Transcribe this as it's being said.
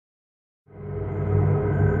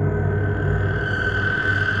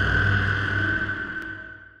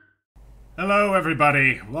Hello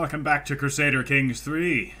everybody, welcome back to Crusader Kings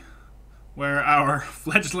 3, where our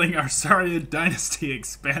fledgling Arsarian dynasty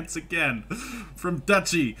expands again, from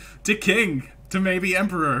duchy to king to maybe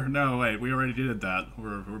emperor. No, wait, we already did that.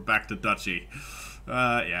 We're back to duchy.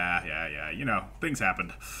 Yeah, you know, things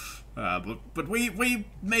happened. But we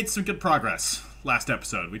made some good progress last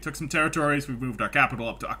episode. We took some territories, we moved our capital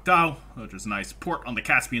up to Aktau, which is a nice port on the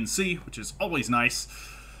Caspian Sea, which is always nice.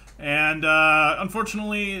 And,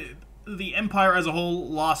 unfortunately, the Empire as a whole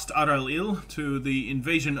lost Arel-Il to the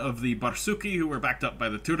invasion of the Barsuki, who were backed up by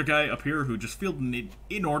the Turgai up here, who just fielded an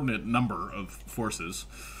inordinate number of forces.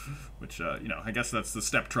 Which, you know, I guess that's the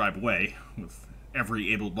steppe tribe way, with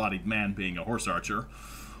every able-bodied man being a horse archer.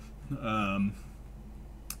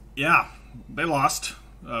 Yeah, they lost,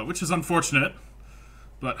 which is unfortunate.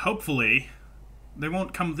 But hopefully, they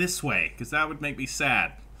won't come this way, because that would make me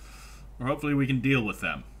sad. Or hopefully we can deal with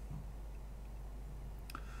them.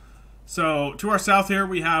 So, to our south here,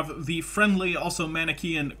 we have the friendly, also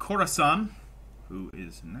Manichean Khorasan, who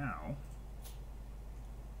is now...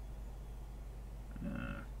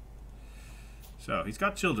 So, he's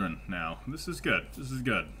got children now. This is good. This is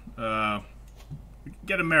good. We can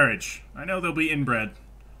get a marriage. I know they'll be inbred,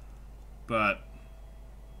 but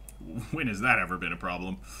when has that ever been a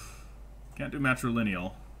problem? Can't do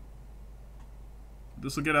matrilineal.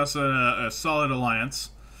 This will get us a solid alliance.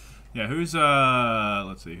 Yeah, who's,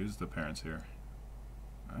 let's see, who's the parents here?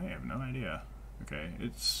 I have no idea. Okay,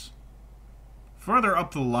 it's further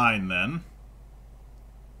up the line, then.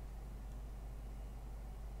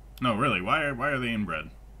 No, really, why are they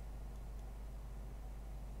inbred?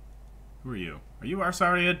 Who are you? Are you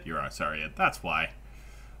Arsariad? You're Arsariad, that's why.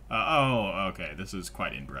 Oh, okay, this is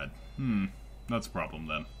quite inbred. That's a problem,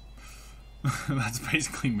 then. That's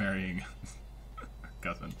basically marrying...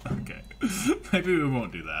 cousin. Okay. Maybe we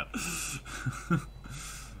won't do that.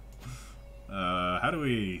 How do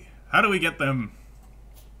we get them?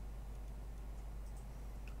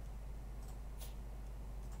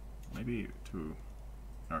 Maybe to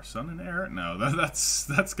our son and heir? No,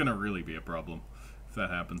 that's gonna really be a problem if that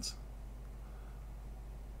happens.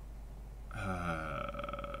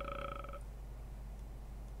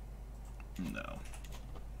 No.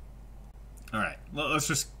 Alright, let's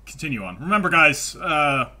just continue on. Remember, guys,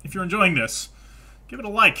 if you're enjoying this, give it a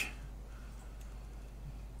like.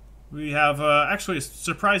 We have actually a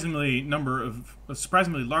surprisingly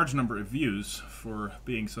large number of views for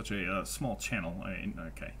being such a small channel. I mean,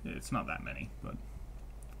 okay, it's not that many, but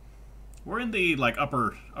we're in the like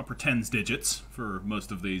upper tens digits for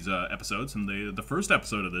most of these episodes, and the first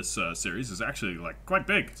episode of this series is actually like quite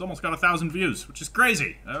big. It's almost got 1,000 views, which is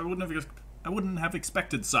crazy. I wouldn't have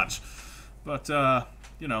expected such. But,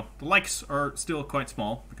 you know, the likes are still quite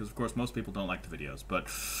small, because of course most people don't like the videos,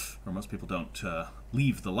 or most people don't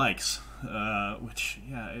leave the likes, which,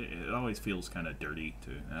 yeah, it always feels kind of dirty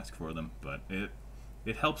to ask for them, but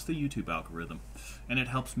it helps the YouTube algorithm, and it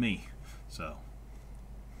helps me, so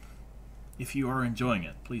if you are enjoying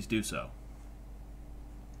it, please do so.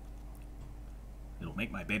 It'll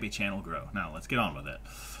make my baby channel grow. Now, let's get on with it.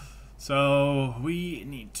 So, we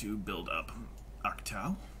need to build up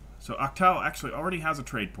Aktau. So Aktau actually already has a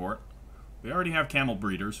trade port. We already have camel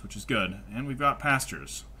breeders, which is good, and we've got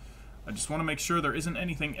pastures. I just want to make sure there isn't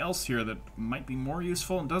anything else here that might be more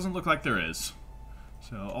useful, and doesn't look like there is.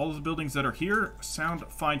 So all of the buildings that are here sound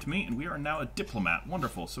fine to me, and we are now a diplomat.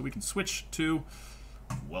 Wonderful. So we can switch to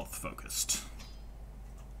wealth-focused.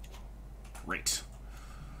 Great.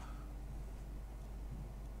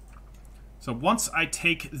 So once I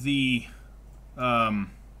take the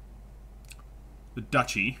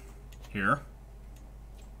duchy here,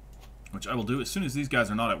 which I will do as soon as these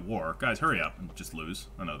guys are not at war. Guys, hurry up and just lose.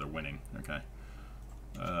 Oh no, they're winning. Okay.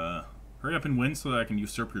 Hurry up and win so that I can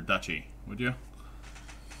usurp your duchy, would you?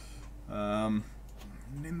 In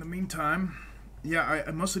the meantime, yeah,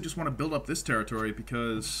 I mostly just want to build up this territory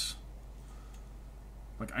because,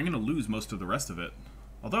 like, I'm going to lose most of the rest of it.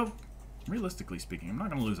 Although, realistically speaking, I'm not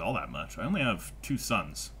going to lose all that much. I only have 2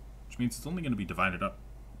 sons, which means it's only going to be divided up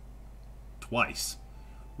twice,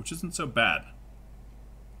 which isn't so bad.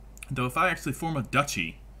 Though if I actually form a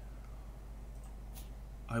duchy,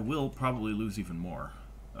 I will probably lose even more,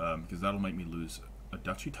 because that'll make me lose a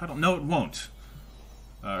duchy title. No, it won't.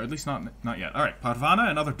 Or at least not yet. Alright, Parvana,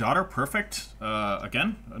 another daughter, perfect.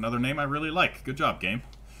 Again, another name I really like. Good job, game.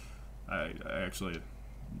 I actually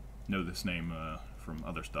know this name from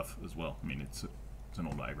other stuff as well. I mean, it's an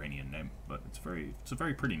old Iranian name, but it's a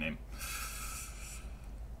very pretty name.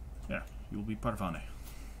 Yeah, you will be Parvane.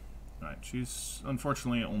 Right, she's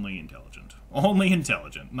unfortunately only intelligent. Only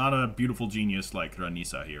intelligent. Not a beautiful genius like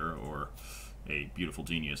Ranisa here, or a beautiful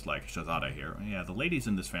genius like Shahzada here. Yeah, the ladies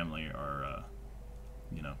in this family are,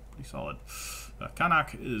 you know, pretty solid.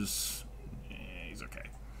 Kanak is... he's okay.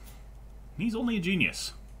 He's only a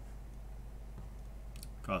genius.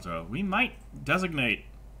 Khazra, we might designate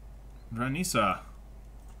Ranisa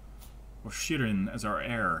or Shirin as our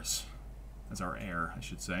heirs. As our heir, I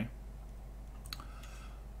should say.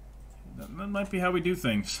 That might be how we do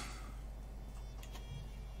things.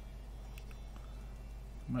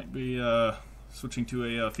 Might be switching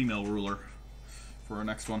to a female ruler for our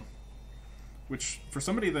next one. Which, for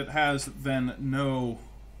somebody that has then no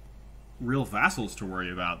real vassals to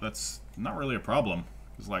worry about, that's not really a problem.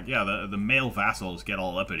 Because, like, yeah, the male vassals get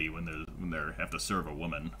all uppity when they have to serve a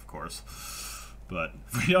woman, of course. But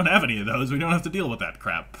if we don't have any of those, we don't have to deal with that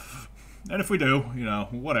crap. And if we do, you know,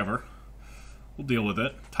 whatever. We'll deal with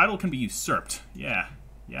it. Title can be usurped. Yeah.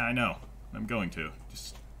 Yeah, I know. I'm going to.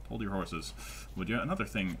 Just hold your horses. Would you? Another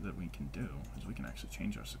thing that we can do is we can actually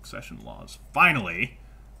change our succession laws. Finally!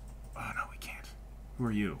 Oh, no, we can't. Who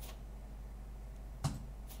are you?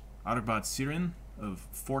 Adurbad Sirin of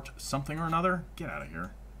Fort something or another? Get out of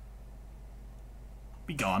here.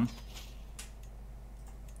 Be gone.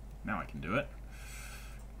 Now I can do it.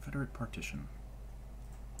 Confederate partition.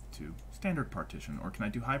 To standard partition. Or can I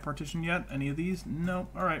do high partition yet? Any of these? No.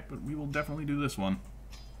 Alright, but we will definitely do this one.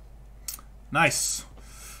 Nice.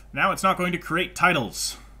 Now it's not going to create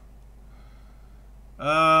titles.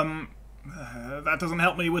 That doesn't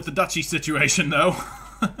help me with the duchy situation, though.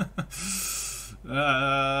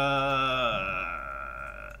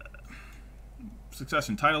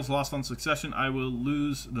 Succession. Titles lost on succession. I will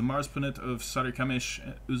lose the Marspinit of Sarikamish,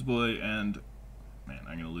 Uzboy, and... Man,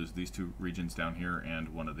 I'm going to lose these two regions down here and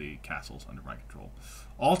one of the castles under my control.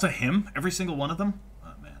 All to him? Every single one of them?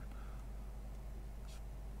 Oh, man.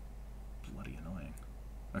 It's bloody annoying.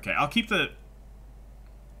 Okay, I'll keep the...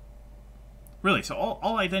 Really, so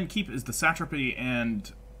all I then keep is the Satrapy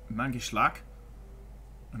and Mangishlak.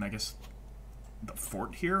 And I guess the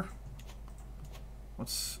fort here?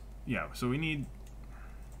 What's... Yeah, so we need...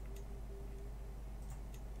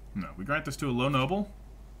 No, we grant this to a low noble.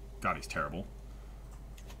 God, he's terrible.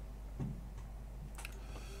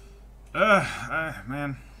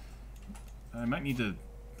 Man. I might need to...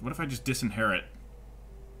 What if I just disinherit?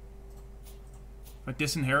 If I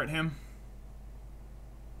disinherit him?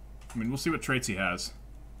 I mean, we'll see what traits he has.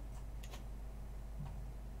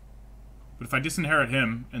 But if I disinherit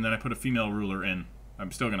him, and then I put a female ruler in,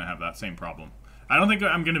 I'm still going to have that same problem. I don't think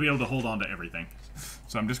I'm going to be able to hold on to everything.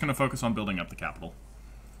 So I'm just going to focus on building up the capital.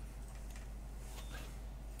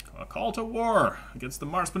 A call to war against the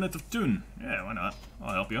Marspinit of Thun. Yeah, why not?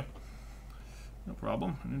 I'll help you. No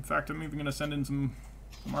problem. And in fact, I'm even going to send in some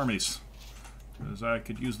armies. Because I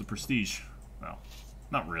could use the prestige. Well,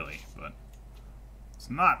 not really, but it's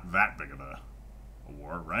not that big of a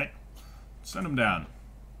war, right? Send them down.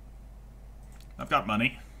 I've got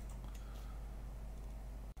money.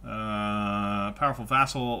 Powerful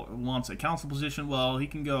vassal wants a council position. Well, he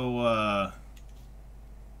can go,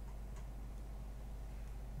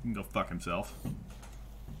 he can go fuck himself.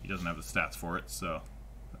 He doesn't have the stats for it, so...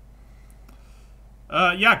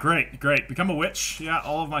 yeah, great. Become a witch. Yeah,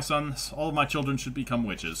 all of my sons, all of my children should become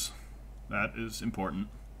witches. That is important.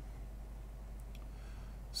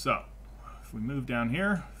 So, if we move down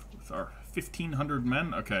here with our 1,500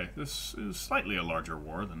 men... Okay, this is slightly a larger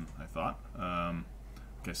war than I thought.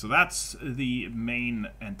 Okay, so that's the main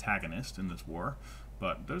antagonist in this war.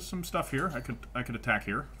 But there's some stuff here. I could attack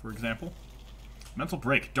here, for example. Mental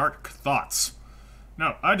break. Dark thoughts.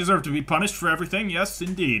 No, I deserve to be punished for everything. Yes,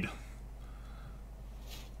 indeed.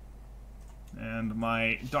 And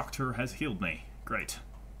my doctor has healed me. Great.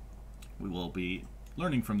 We will be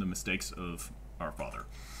learning from the mistakes of our father.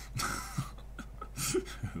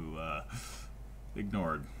 Who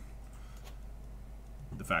ignored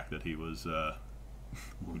the fact that he was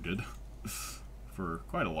wounded for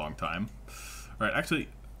quite a long time. Alright, actually,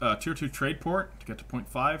 Tier 2 trade port to get to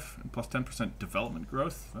 0.5 and plus 10% development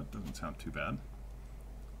growth. That doesn't sound too bad.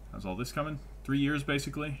 How's all this coming? 3 years,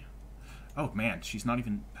 basically. Oh, man, she's not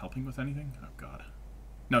even helping with anything? Oh, God.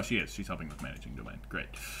 No, she is. She's helping with managing domain.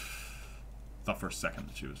 Great. Thought for a second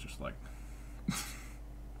that she was just like...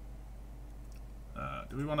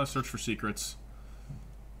 do we want to search for secrets?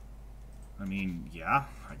 I mean, yeah,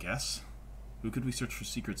 I guess. Who could we search for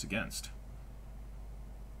secrets against?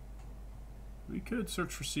 We could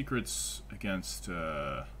search for secrets against, Is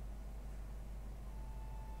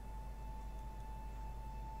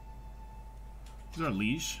our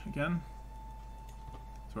liege again?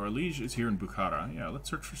 So our liege is here in Bukhara. Yeah, let's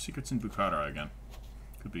search for secrets in Bukhara again.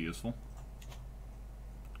 Could be useful.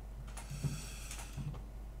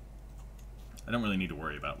 I don't really need to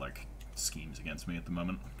worry about, like, schemes against me at the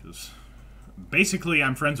moment, because basically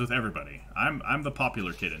I'm friends with everybody. I'm the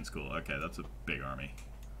popular kid in school. Okay, that's a big army.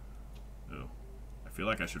 Ooh. I feel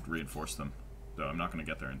like I should reinforce them, though I'm not going to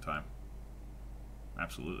get there in time.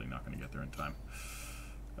 Absolutely not going to get there in time.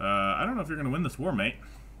 I don't know if you're going to win this war, mate.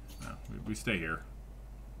 No, we stay here.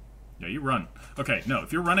 Yeah, you run. Okay, no,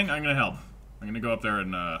 if you're running, I'm going to help. I'm going to go up there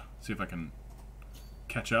and see if I can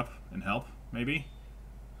catch up and help, maybe.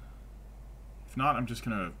 If not, I'm just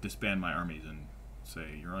going to disband my armies and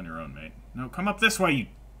say, you're on your own, mate. No, come up this way, you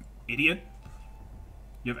idiot.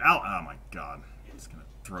 You have oh my god. It's going to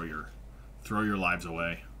throw your lives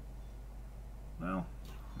away. Well,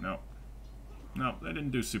 no. No, they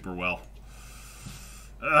didn't do super well.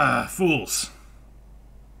 Fools.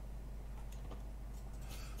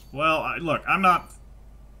 Well, look, I'm not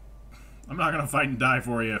gonna fight and die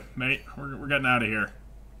for you, mate. We're getting out of here.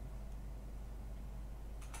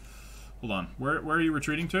 Hold on. Where are you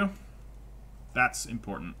retreating to? That's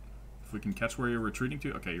important. If we can catch where you're retreating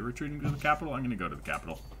to. Okay, you're retreating to the capital. I'm gonna go to the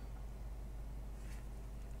capital.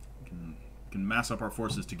 We can mass up our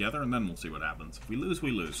forces together, and then we'll see what happens. If we lose,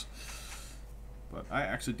 we lose. But I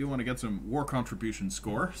actually do want to get some war contribution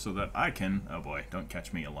score so that I can... Oh boy, don't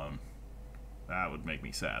catch me alone. That would make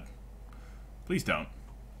me sad. Please don't.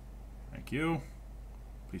 Thank you.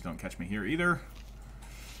 Please don't catch me here either.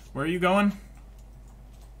 Where are you going?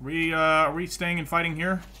 Are we staying and fighting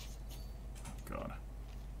here? Oh, God.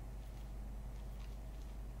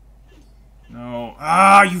 No.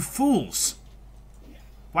 Ah, you fools!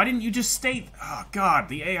 Why didn't you just stay... Oh, God,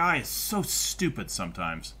 the AI is so stupid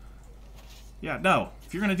sometimes. Yeah, no.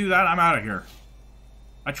 If you're gonna do that, I'm out of here.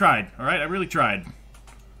 I tried, alright? I really tried.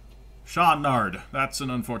 Shah Nard. That's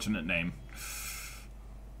an unfortunate name.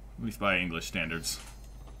 At least by English standards.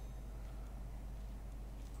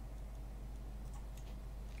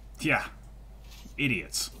 Yeah.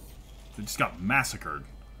 Idiots. They just got massacred.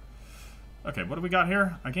 Okay, what do we got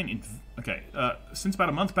here? Okay, since about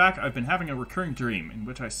a month back, I've been having a recurring dream in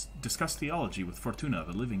which I discuss theology with Fortuna,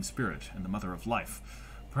 the living spirit, and the mother of life.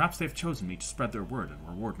 Perhaps they've chosen me to spread their word and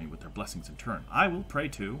reward me with their blessings in turn. I will pray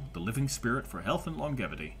to the living spirit for health and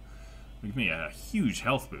longevity. Give me a huge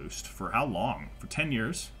health boost. For how long? For 10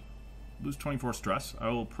 years. Lose 24 stress. I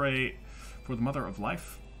will pray for the mother of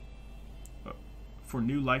life. For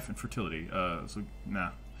new life and fertility.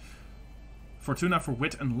 Nah. Fortuna for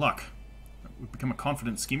wit and luck. I would become a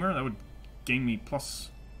confident schemer. That would gain me +1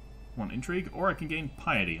 intrigue. Or I can gain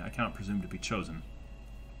piety. I cannot presume to be chosen.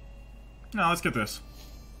 No, let's get this.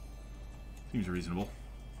 Seems reasonable.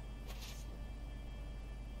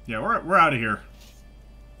 Yeah, we're out of here.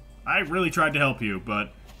 I really tried to help you,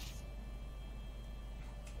 but...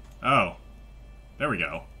 Oh. There we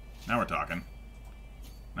go. Now we're talking.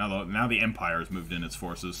 Now the Empire has moved in its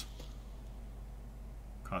forces.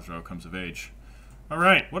 Khosrow comes of age.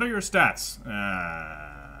 Alright, what are your stats?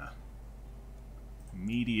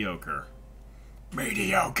 Mediocre.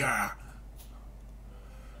 Mediocre!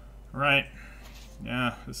 Alright.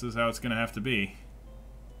 Yeah, this is how it's gonna have to be.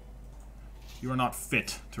 You are not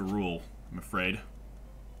fit to rule, I'm afraid.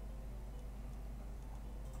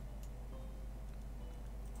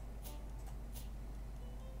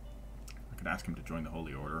 I could ask him to join the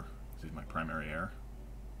Holy Order, because he's my primary heir.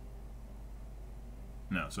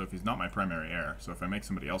 No, so if he's not my primary heir, so if I make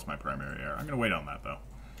somebody else my primary heir, I'm gonna wait on that, though.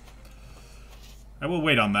 I will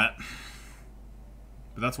wait on that.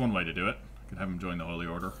 But that's one way to do it. I could have him join the Holy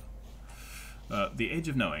Order. The Age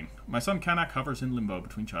of Knowing. My son Kanak hovers in limbo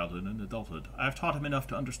between childhood and adulthood. I have taught him enough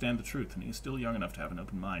to understand the truth, and he is still young enough to have an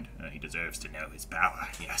open mind. He deserves to know his power,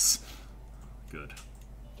 yes. Good.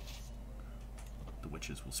 The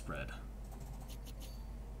witches will spread.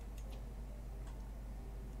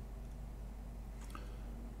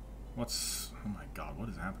 Oh my god, what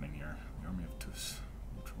is happening here? The Army of Tus.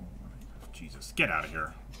 Jesus, get out of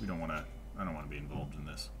here. I don't want to be involved in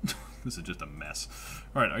this. This is just a mess.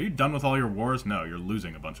 Alright, are you done with all your wars? No, you're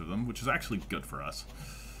losing a bunch of them, which is actually good for us.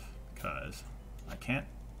 Because I can't...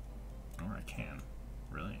 Or I can.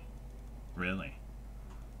 Really? Really?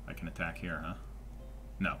 I can attack here, huh?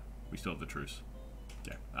 No, we still have the truce.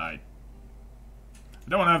 Okay, I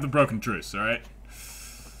don't want to have the broken truce, alright?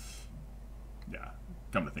 Yeah,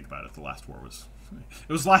 come to think about it, the last war was...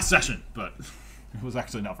 It was last session, but it was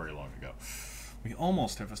actually not very long ago. We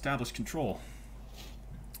almost have established control.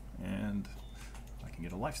 And I can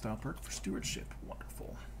get a lifestyle perk for stewardship.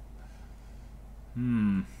 Wonderful.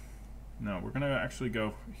 No, we're going to actually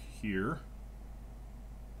go here.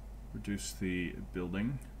 Reduce the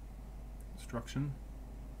building construction.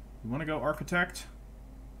 We want to go architect.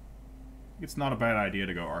 It's not a bad idea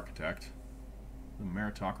to go architect. The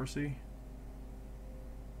meritocracy.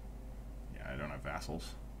 I don't have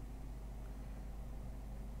vassals.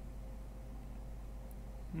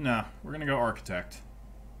 Nah, we're gonna go architect.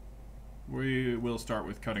 We will start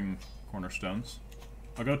with cutting cornerstones.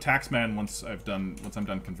 I'll go taxman once I'm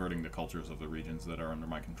done converting the cultures of the regions that are under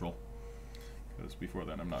my control. Because before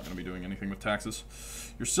then I'm not going to be doing anything with taxes.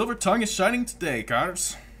 Your silver tongue is shining today,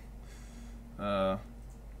 cards. My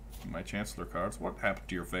chancellor cards. What happened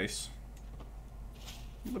to your face?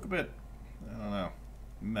 You look a bit, I don't know,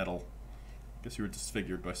 metal. Guess you were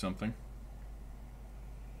disfigured by something.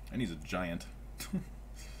 And he's a giant.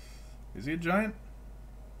 Is he a giant?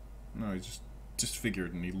 No, he's just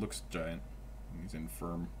disfigured and he looks giant. He's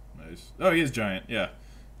infirm. Nice. Oh, he is giant, yeah.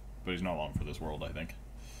 But he's not long for this world, I think.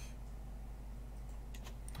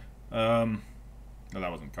 No, that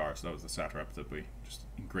wasn't Kars. That was the satrap that we just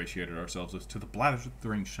ingratiated ourselves with. To the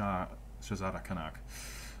blathering Crusader Kanak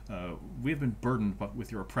II. We have been burdened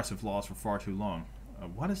with your oppressive laws for far too long.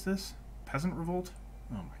 What is this? Peasant revolt?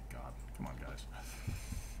 Oh my god. Come on, guys.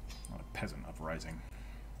 Not a peasant uprising.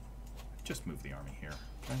 Just move the army here,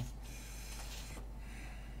 okay?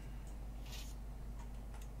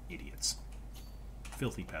 Idiots.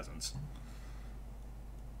 Filthy peasants.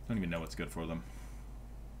 Don't even know what's good for them.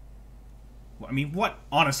 Well, I mean, what,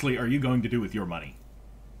 honestly, are you going to do with your money?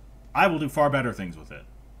 I will do far better things with it.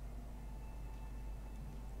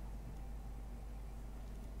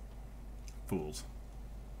 Fools.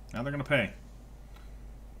 Now they're gonna pay.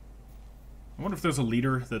 I wonder if there's a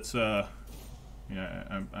leader that's, yeah,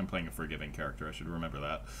 I'm playing a forgiving character, I should remember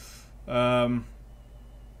that.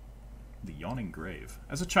 The Yawning Grave.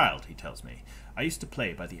 As a child, he tells me, I used to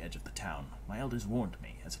play by the edge of the town. My elders warned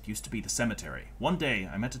me, as it used to be the cemetery. One day,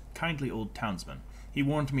 I met a kindly old townsman. He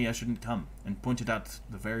warned me I shouldn't come, and pointed out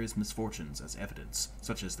the various misfortunes as evidence,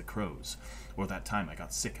 such as the crows, or that time I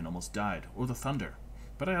got sick and almost died, or the thunder.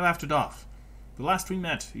 But I laughed it off. The last we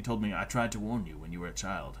met, he told me I tried to warn you when you were a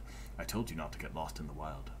child. I told you not to get lost in the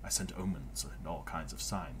wild. I sent omens and all kinds of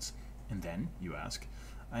signs. And then, you ask,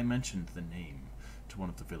 I mentioned the name to one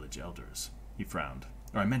of the village elders. He frowned.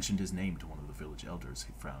 Or I mentioned his name to one of the village elders.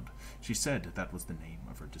 He frowned. She said that was the name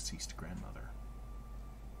of her deceased grandmother.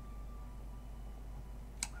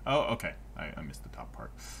 Oh, okay. I missed the top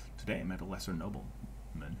part. Today I met a lesser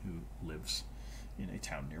nobleman who lives in a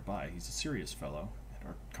town nearby. He's a serious fellow, and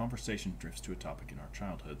our conversation drifts to a topic in our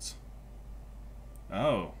childhoods.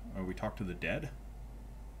 Oh, we talk to the dead?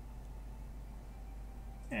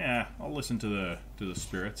 Yeah, I'll listen to the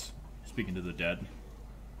spirits speaking to the dead.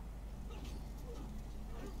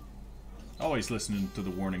 Always listening to the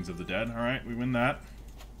warnings of the dead. Alright, we win that.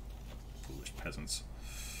 Foolish peasants.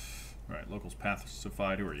 Alright, locals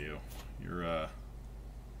pacified. Who are you? You're,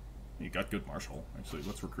 you got good marshal. Actually,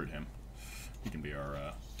 let's recruit him. He can be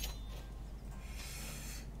our,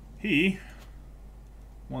 He,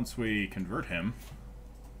 once we convert him,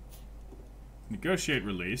 negotiate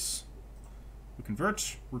release. We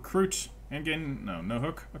convert, recruit, and gain... No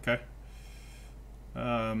hook? Okay.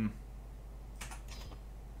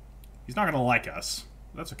 He's not gonna like us.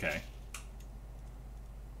 That's okay.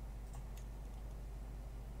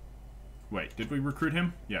 Wait, did we recruit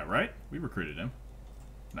him? Yeah, right? We recruited him.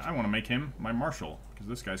 Now I want to make him my marshal, because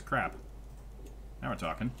this guy's crap. Now we're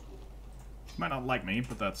talking. He might not like me,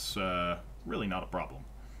 but that's really not a problem.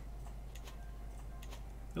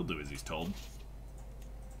 He'll do as he's told.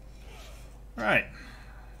 Alright.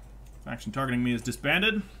 Faction targeting me is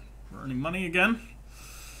disbanded. We're earning money again.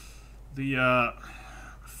 The,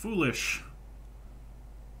 foolish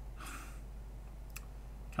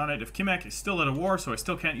Khanate of Kimek is still at a war, so I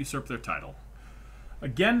still can't usurp their title.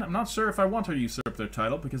 Again, I'm not sure if I want to usurp their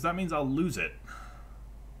title, because that means I'll lose it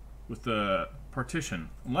with the partition.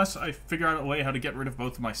 Unless I figure out a way how to get rid of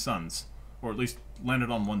both of my sons. Or at least land it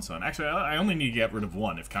on one son. Actually, I only need to get rid of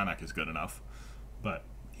one if Kanak is good enough. But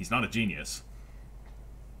he's not a genius.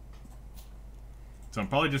 So I'm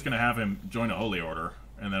probably just going to have him join a holy order,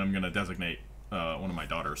 and then I'm going to designate one of my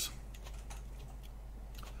daughters.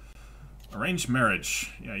 Arranged marriage.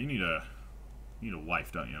 Yeah, you need a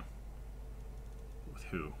wife, don't you? With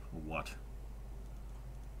who or what?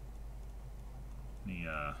 Oh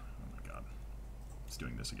my god. It's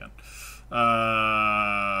doing this again.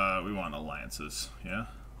 We want alliances, yeah?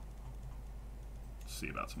 Let's see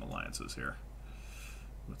about some alliances here.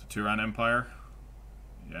 With the Turan Empire?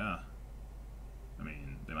 Yeah. I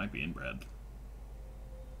mean, they might be inbred.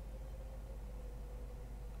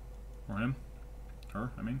 Or him?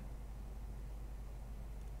 Her, I mean.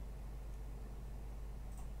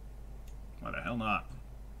 Why the hell not?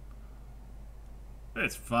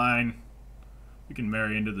 It's fine. We can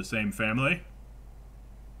marry into the same family.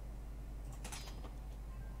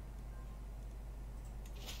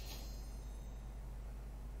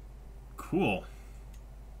 Cool.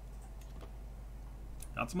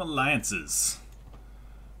 Got some alliances.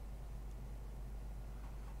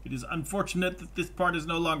 It is unfortunate that this part is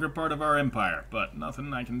no longer part of our empire, but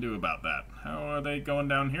nothing I can do about that. How are they going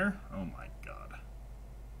down here? Oh my god.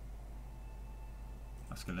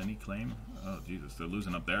 Ascaleni claim? Oh Jesus, they're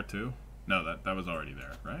losing up there too? No, that was already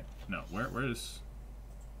there, right? No, where is...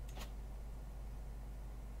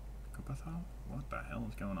 Kopathal? What the hell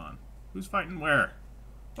is going on? Who's fighting where?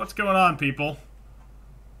 What's going on, people?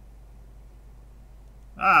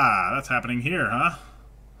 Ah, that's happening here, huh?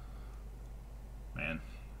 Man.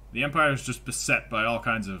 The Empire is just beset by all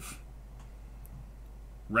kinds of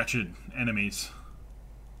wretched enemies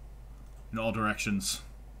in all directions.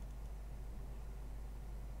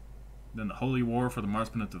 Then the Holy War for the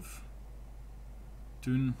Marspinate of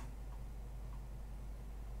Thun.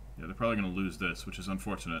 Yeah, they're probably going to lose this, which is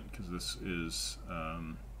unfortunate, because this is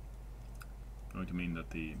going to mean that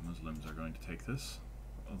the Muslims are going to take this.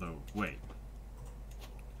 Although, wait.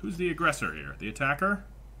 Who's the aggressor here? The attacker?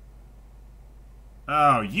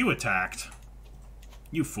 Oh, you attacked.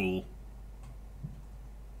 You fool.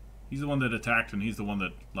 He's the one that attacked, and he's the one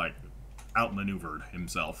that, like, outmaneuvered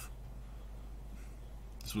himself.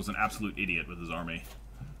 This was an absolute idiot with his army.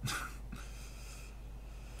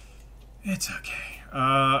 It's okay.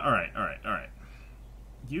 Alright.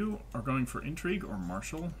 You are going for intrigue or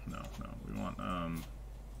martial? No. We want,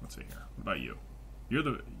 let's see here. What about you? You're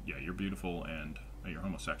the, yeah, you're beautiful and you're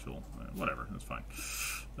homosexual. Whatever, that's fine.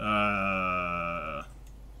 No,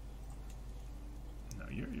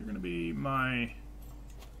 you're gonna be my,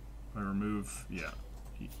 I remove, yeah.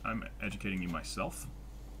 I'm educating you myself.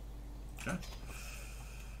 Okay.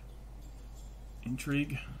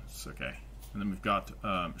 Intrigue, it's okay. And then we've got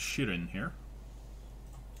Shirin here.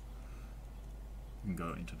 We can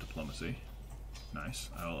go into diplomacy. Nice.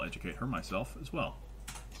 I'll educate her myself as well.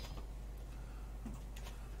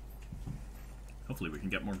 Hopefully we can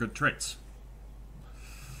get more good traits.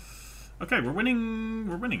 Okay, we're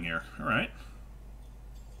winning here. Alright.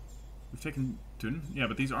 We've taken Thun. Yeah,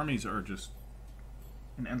 but these armies are just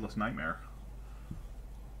an endless nightmare.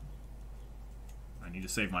 I need to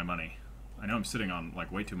save my money. I know I'm sitting on,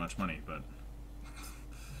 like, way too much money, but...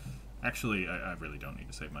 Actually, I really don't need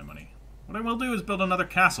to save my money. What I will do is build another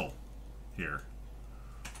castle here.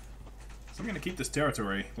 So I'm gonna keep this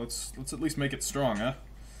territory. Let's at least make it strong, huh?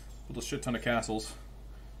 Build a shit ton of castles.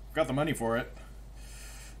 Got the money for it.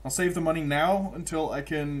 I'll save the money now until I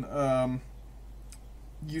can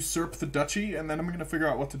usurp the duchy, and then I'm gonna figure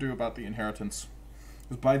out what to do about the inheritance.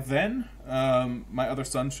 Because by then, my other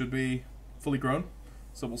son should be fully grown.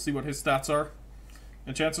 So we'll see what his stats are.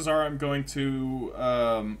 And chances are I'm going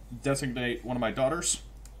to designate one of my daughters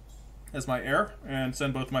as my heir and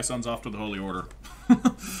send both my sons off to the Holy Order.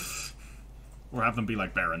 Or have them be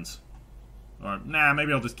like barons. Or, nah,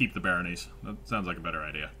 maybe I'll just keep the baronies. That sounds like a better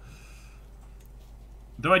idea.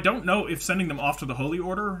 Though I don't know if sending them off to the Holy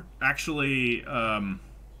Order actually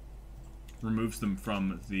removes them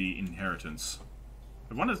from the inheritance.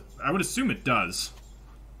 I would assume it does.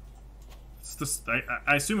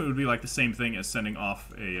 I assume it would be like the same thing as sending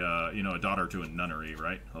off a a daughter to a nunnery,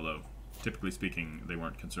 right? Although, typically speaking, they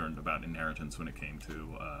weren't concerned about inheritance when it came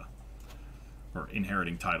to, or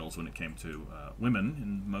inheriting titles when it came to women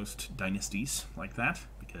in most dynasties like that,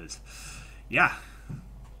 because, yeah,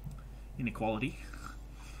 inequality.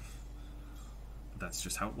 But that's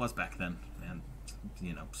just how it was back then, and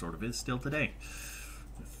sort of is still today,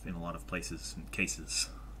 in a lot of places and cases.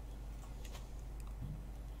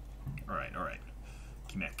 Alright.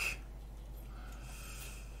 Kimek.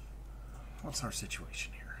 What's our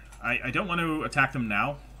situation here? I don't want to attack them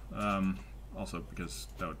now. Also because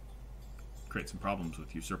that would create some problems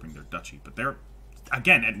with usurping their duchy. But they're,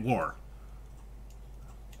 again, at war.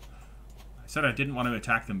 I said I didn't want to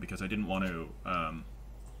attack them because I didn't want to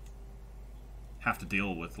have to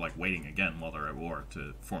deal with, like, waiting again while they're at war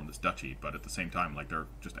to form this duchy. But at the same time, like, they're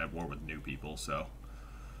just at war with new people, so...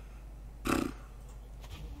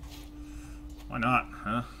 Why not,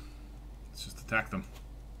 huh? Let's just attack them.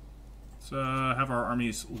 Let's have our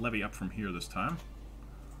armies levy up from here this time.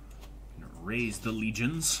 Raise the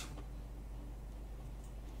legions.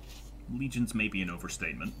 Legions may be an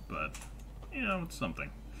overstatement, but, it's something.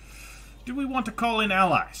 Do we want to call in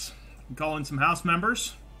allies? Call in some house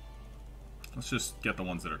members? Let's just get the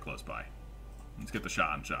ones that are close by. Let's get the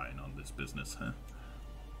Shah and Shah in on this business, huh?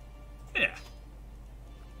 Yeah.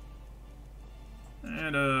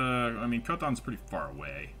 And, I mean, Khotan's pretty far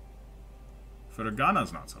away.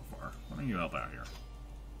 Fergana's not so far. Why don't you help out here?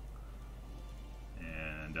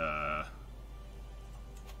 And,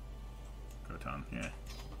 Khotan, yeah.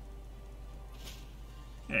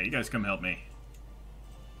 Yeah, you guys come help me.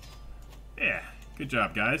 Yeah, good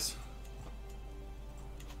job, guys.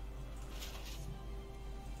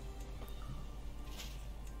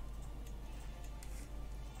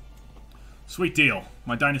 Sweet deal.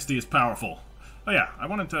 My dynasty is powerful. Oh yeah, I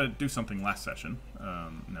wanted to do something last session.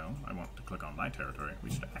 No, I want to click on my territory. We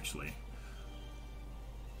should actually...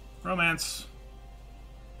 Romance.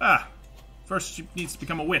 Ah! First she needs to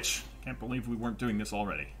become a witch. Can't believe we weren't doing this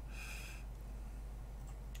already.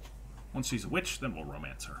 Once she's a witch, then we'll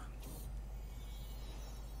romance her.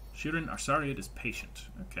 Turan Empire is patient.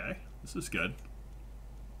 Okay, this is good.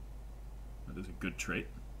 That is a good trait.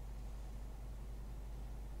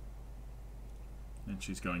 And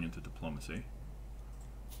she's going into diplomacy.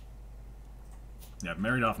 Yeah, I've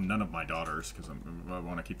married off none of my daughters because I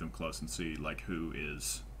want to keep them close and see like who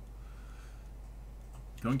is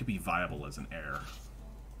going to be viable as an heir.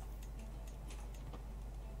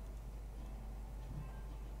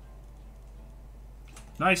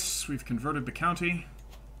 Nice, we've converted the county.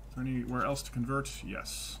 Is there anywhere else to convert?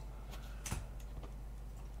 Yes.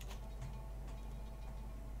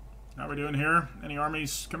 How are we doing here? Any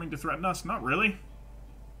armies coming to threaten us? Not really.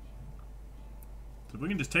 So if we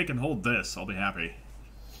can just take and hold this, I'll be happy.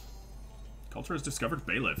 Culture has discovered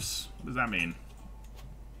bailiffs. What does that mean?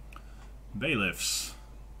 Bailiffs.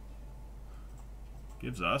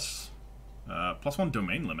 Gives us +1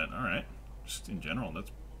 domain limit. Alright. Just in general,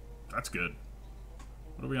 that's good.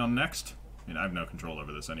 What are we on next? I mean, I have no control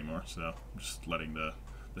over this anymore, so I'm just letting the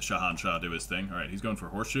Shahan Shah do his thing. Alright, he's going for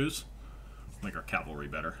horseshoes. Make our cavalry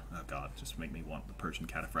better. Oh god, just make me want the Persian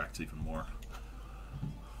cataphracts even more.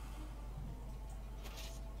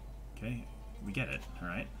 Okay, we get it,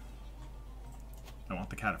 alright? I want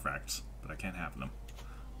the cataphracts, but I can't have them.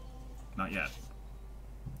 Not yet.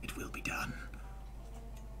 It will be done.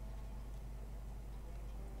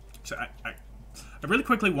 So I really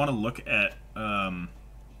quickly want to look at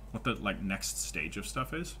what the like next stage of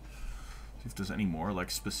stuff is. See if there's any more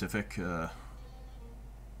like specific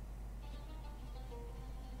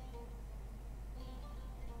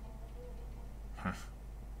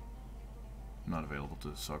Not available to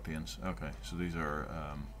the Sogdians. Okay, so these are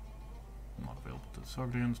not available to the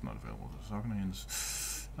Sogdians, not available to the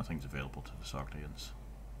Sogdians. Nothing's available to the Sogdians.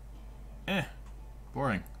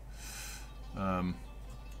 Boring.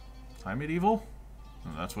 High medieval?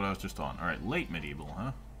 Oh, that's what I was just on. Alright, late medieval,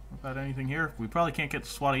 huh? About anything here? We probably can't get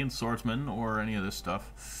Swadian swordsmen or any of this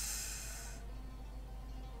stuff.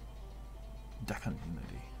 Deccan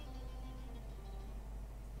unity.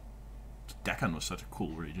 Deccan was such a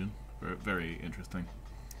cool region. Very, very interesting.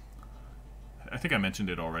 I think I mentioned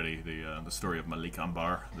it already. The story of Malik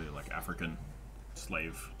Ambar, the like African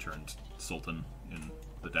slave turned sultan in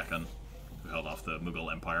the Deccan, who held off the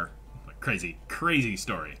Mughal Empire. Like crazy, crazy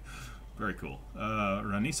story. Very cool.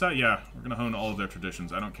 Ranisa, yeah, we're gonna hone all of their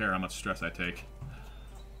traditions. I don't care how much stress I take,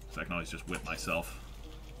 so I can always just whip myself.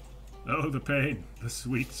 Oh, the pain, the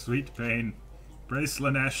sweet, sweet pain. Brace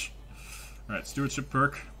Lanesh. All right, stewardship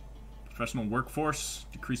perk. Professional workforce,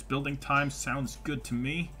 decreased building time, sounds good to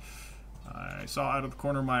me. I saw out of the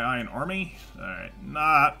corner of my eye an army. Alright,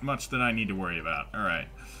 not much that I need to worry about. Alright.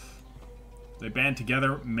 They band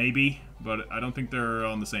together, maybe, but I don't think they're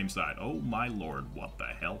on the same side. Oh my lord, what the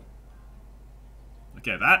hell?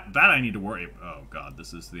 Okay, that I need to worry about. Oh god,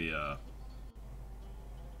 this is the,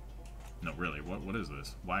 No, really, what is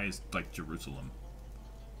this? Why is, like, Jerusalem?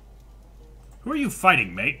 Who are you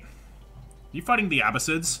fighting, mate? Are you fighting the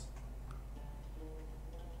Abbasids?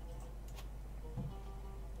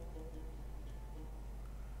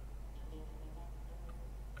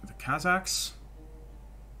 Kazakhs?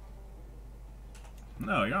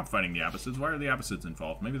 No, you're not fighting the Abbasids. Why are the Abbasids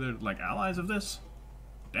involved? Maybe they're, like, allies of this?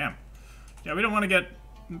 Damn. Yeah, we don't want to get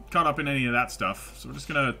caught up in any of that stuff. So we're just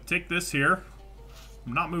gonna take this here.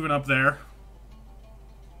 I'm not moving up there.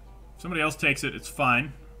 If somebody else takes it, it's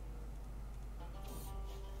fine.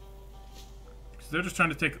 Because they're just trying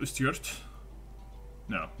to take Ustjurt.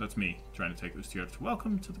 No, that's me trying to take Ustjurt.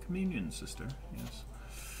 Welcome to the communion, sister. Yes.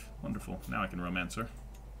 Wonderful. Now I can romance her.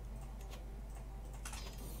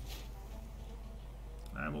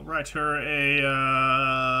 I will write her a,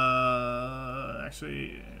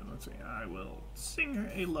 actually, let's see, I will sing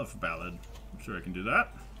her a love ballad. I'm sure I can do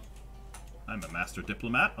that. I'm a master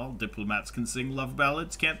diplomat. All diplomats can sing love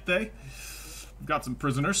ballads, can't they? We've got some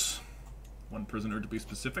prisoners. One prisoner to be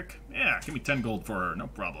specific. Yeah, give me 10 gold for her, no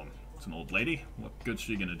problem. It's an old lady. What good's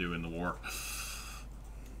she gonna do in the war?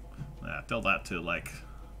 Tell that to, like,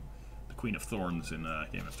 the Queen of Thorns in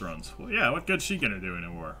Game of Thrones. Well, yeah, what good's she gonna do in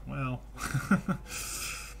a war? Well...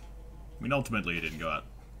 I mean, ultimately, it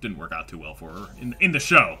didn't work out too well for her in the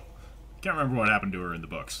show. Can't remember what happened to her in the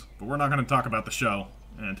books. But we're not going to talk about the show.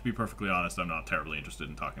 And to be perfectly honest, I'm not terribly interested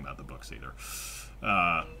in talking about the books either.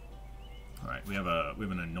 Alright, we have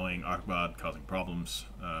an annoying Arkbad causing problems.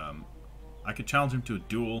 I could challenge him to a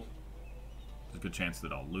duel. There's a good chance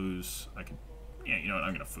that I'll lose. I could... Yeah, you know what?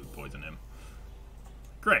 I'm going to food poison him.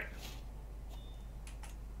 Great.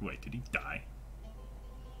 Wait, did he die?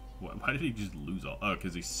 What, why did he just lose all... Oh,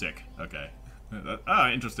 because he's sick. Okay.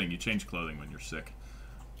 Interesting. You change clothing when you're sick.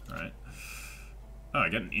 Alright. Oh, I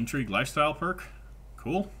get an intrigue lifestyle perk.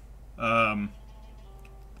 Cool. The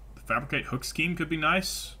fabricate hook scheme could be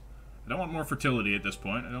nice. I don't want more fertility at this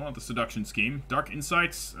point. I don't want the seduction scheme. Dark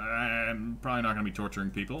insights. I'm probably not going to be torturing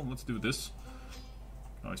people. Let's do this.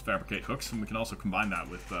 Always fabricate hooks, and we can also combine that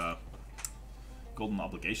with golden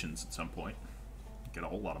obligations at some point. Get a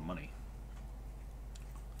whole lot of money.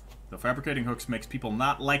 Though fabricating hooks makes people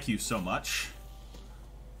not like you so much.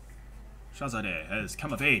 Shahzadeh has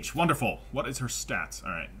come of age. Wonderful. What is her stats?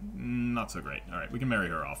 Alright. Not so great. Alright, we can marry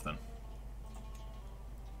her off then.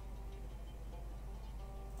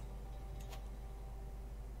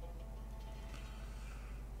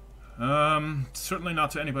 Certainly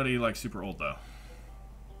not to anybody like super old though.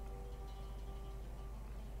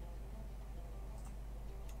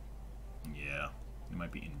 Yeah, it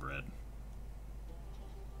might be inbred.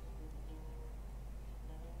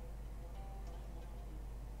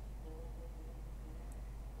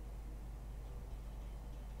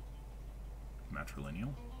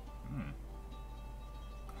 Matrilineal?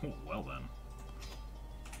 Oh, well then.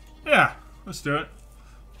 Yeah, let's do it.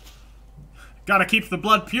 Gotta keep the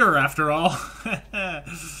blood pure, after all. But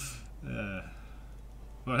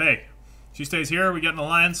hey, she stays here, we get an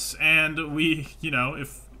alliance, and we, you know,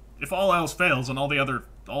 if all else fails and all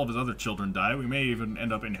of his other children die, we may even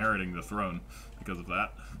end up inheriting the throne because of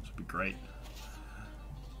that. Which would be great.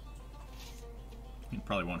 It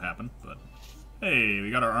probably won't happen, but hey,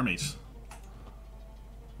 we got our armies.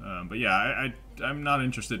 But yeah, I'm not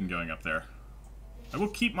interested in going up there. I will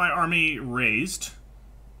keep my army raised.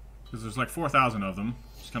 Because there's like 4,000 of them.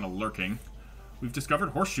 Just kind of lurking. We've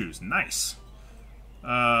discovered horseshoes. Nice.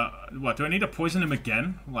 What, do I need to poison him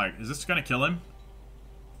again? Like, is this gonna kill him?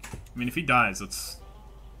 I mean, if he dies, let's...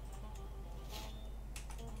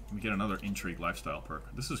 Let me get another intrigue lifestyle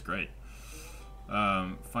perk. This is great.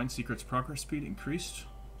 Find secrets progress speed increased.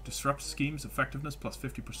 Disrupt schemes effectiveness plus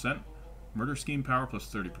 50%. Murder scheme power plus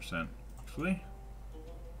 30%.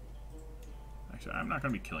 Actually, I'm not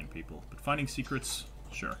gonna be killing people, but finding secrets,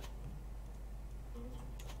 sure.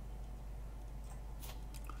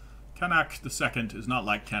 Kanak II is not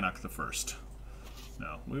like Kanak I.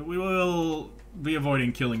 No, we will be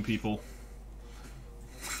avoiding killing people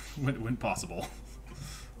when possible.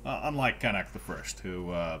 Unlike Kanak I,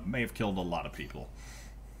 who may have killed a lot of people.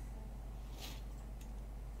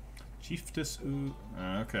 Chiefess,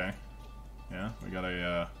 okay. Yeah, we got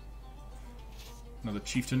another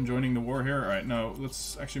chieftain joining the war here. Alright, no,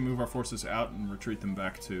 let's actually move our forces out and retreat them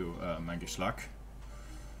back to Mangishlak.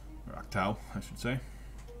 Or Aktau, I should say.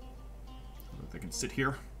 So that they can sit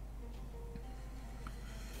here.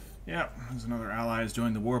 Yeah, there's another ally has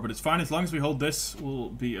joined the war, but it's fine. As long as we hold this, we'll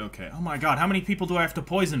be okay. Oh my god, how many people do I have to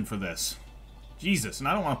poison for this? Jesus, and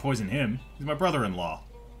I don't want to poison him. He's my brother-in-law.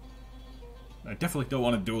 I definitely don't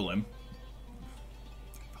want to duel him.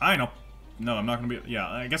 Fine, no, I'm not going to be... Yeah,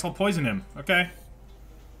 I guess I'll poison him. Okay.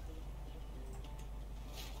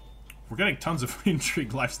 We're getting tons of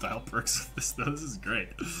intrigue lifestyle perks with this, though. This is great.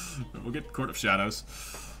 We'll get Court of Shadows.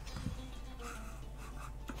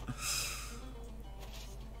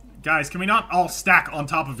 Guys, can we not all stack on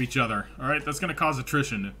top of each other? Alright, that's going to cause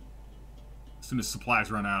attrition as soon as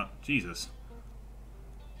supplies run out. Jesus.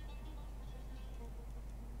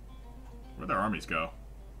 Where'd their armies go?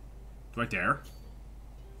 Do I dare?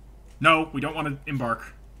 No, we don't want to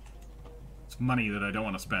embark. It's money that I don't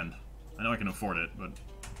want to spend. I know I can afford it, but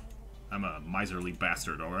I'm a miserly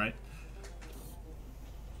bastard, alright?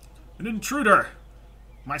 An intruder!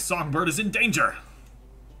 My songbird is in danger!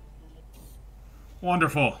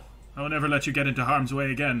 Wonderful. I will never let you get into harm's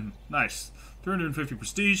way again. Nice. 350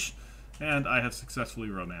 prestige, and I have successfully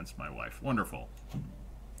romanced my wife. Wonderful.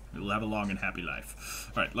 We'll have a long and happy life.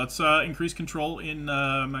 Alright, let's increase control in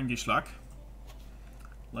Mangishlak.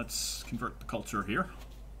 Let's convert the culture here.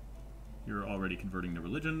 You're already converting the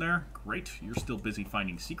religion there. Great. You're still busy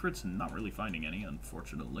finding secrets and not really finding any,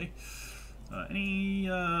 unfortunately. Any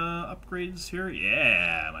upgrades here?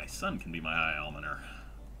 Yeah, my son can be my High Almoner.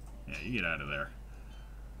 Yeah, you get out of there.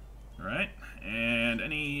 Alright, and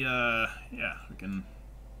any, yeah, we can...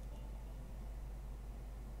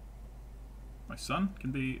 My son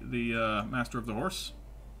can be the Master of the Horse.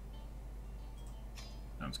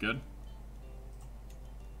 Sounds good.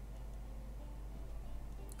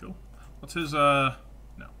 What's his, no.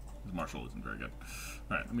 His marshal isn't very good.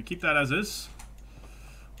 Alright, let me keep that as is.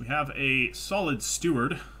 We have a solid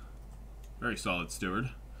steward. Very solid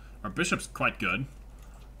steward. Our bishop's quite good.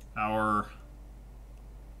 Our...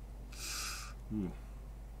 Ooh.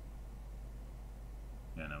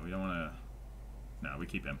 Yeah, no, we don't want to... No, we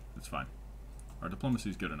keep him. It's fine. Our diplomacy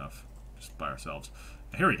is good enough. Just by ourselves.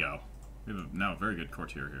 Here we go. We have now a very good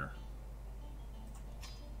courtier here.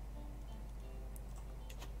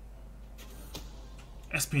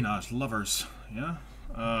 Espionage lovers. Yeah?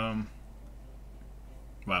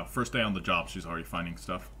 Wow, first day on the job, she's already finding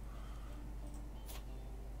stuff.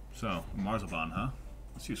 So, Marzaban, huh?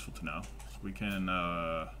 That's useful to know. So we can,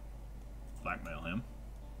 blackmail him.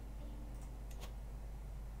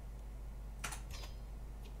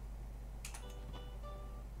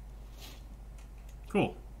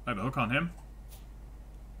 Cool. I have a hook on him.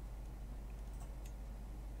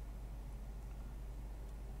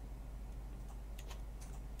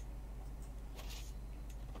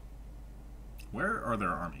 Where are their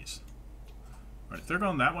armies? Alright, if they're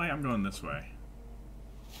going that way, I'm going this way.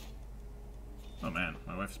 Oh man,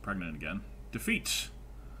 my wife is pregnant again. Defeat!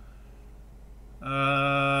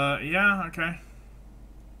 Yeah, okay.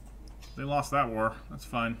 They lost that war. That's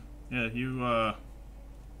fine. Yeah,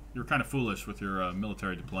 you're kind of foolish with your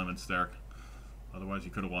military deployments there. Otherwise,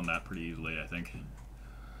 you could have won that pretty easily, I think.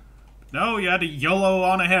 No, you had to YOLO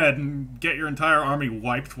on ahead and get your entire army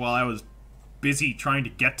wiped while I was busy trying to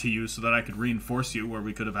get to you so that I could reinforce you, where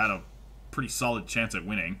we could have had a pretty solid chance at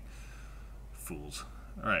winning. Fools.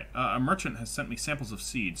 Alright, a merchant has sent me samples of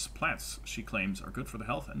seeds. Plants, she claims, are good for the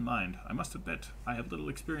health and mind. I must admit, I have little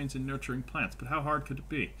experience in nurturing plants, but how hard could it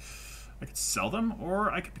be? I could sell them,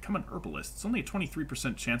 or I could become an herbalist. It's only a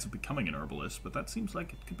 23% chance of becoming an herbalist, but that seems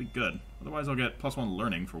like it could be good. Otherwise, I'll get +1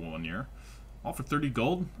 learning for 1 year. All for 30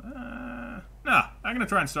 gold? Nah, I'm gonna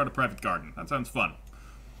try and start a private garden. That sounds fun.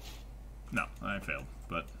 No, I failed,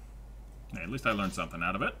 but hey, at least I learned something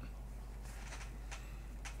out of it.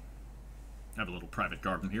 I have a little private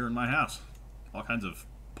garden here in my house. All kinds of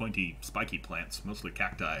pointy, spiky plants, mostly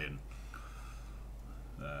cacti and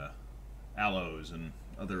aloes and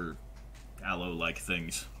other aloe-like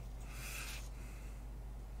things.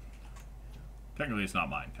 Technically, it's not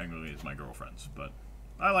mine. Technically, it's my girlfriend's, but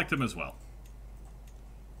I liked them as well.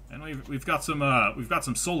 And we've got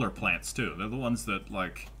some solar plants too. They're the ones that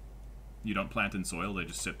like you don't plant in soil; they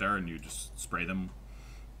just sit there and you just spray them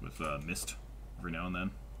with mist every now and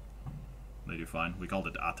then. They do fine. We called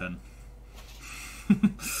it Aten.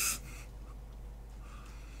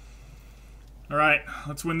 Alright,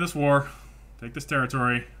 let's win this war. Take this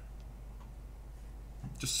territory.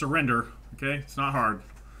 Just surrender, okay? It's not hard.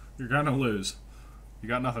 You're gonna lose. You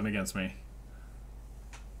got nothing against me.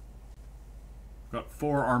 I've got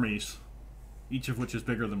 4 armies, each of which is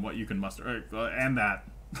bigger than what you can muster. And that.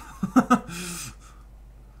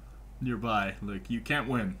 Nearby. Like, you can't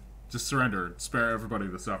win. Just surrender. Spare everybody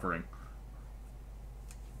the suffering.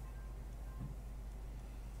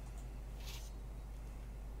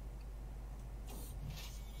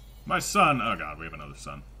 My son! Oh god, we have another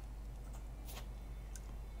son.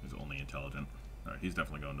 He's only intelligent. Alright, he's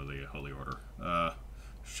definitely going to the Holy Order.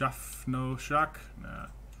 Shafno Shak? Nah.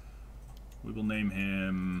 We will name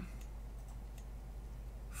him...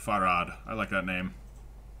 Farad. I like that name.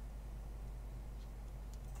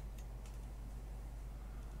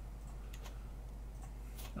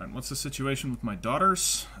 Alright, what's the situation with my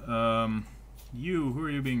daughters? You, who are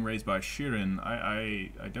you being raised by? Shirin.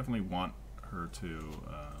 I definitely want her to,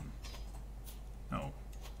 no,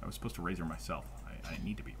 I was supposed to raise her myself. I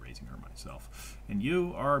need to be raising her myself. And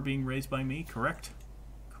you are being raised by me, correct?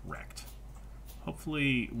 Correct.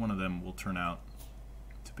 Hopefully one of them will turn out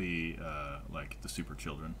to be, like, the super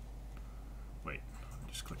children. Wait, I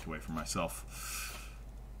just clicked away from myself.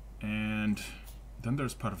 And then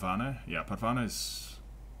there's Parvana. Yeah, Parvana is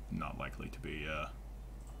not likely to be,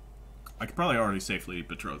 I could probably already safely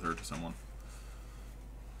betroth her to someone.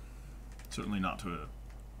 Certainly not to a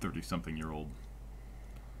 30-something-year-old.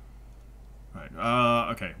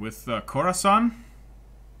 Right, okay, with Khorasan?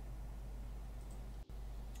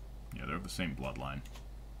 Yeah, they're the same bloodline.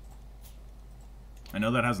 I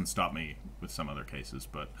know that hasn't stopped me with some other cases,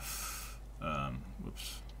 but...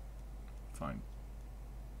 whoops. Fine.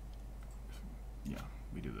 Yeah,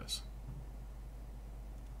 we do this.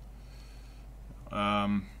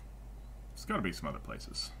 There's gotta be some other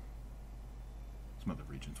places. Some other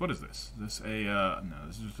regions. What is this? Is this a, no,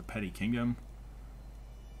 this is just a petty kingdom.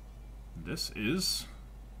 This is...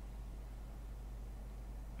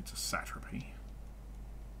 It's a satrapy.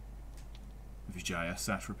 Vijaya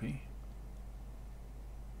satrapy.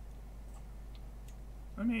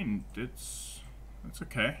 I mean, it's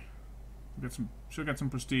okay. She'll get some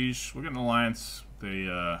prestige. We'll get an alliance.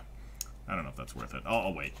 I don't know if that's worth it.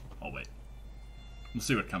 I'll wait. I'll wait. We'll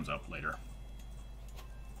see what comes up later.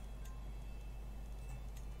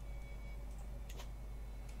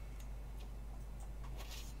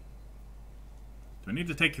 Do I need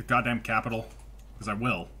to take your goddamn capital? Because I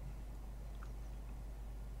will.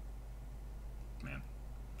 Man.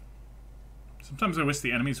 Sometimes I wish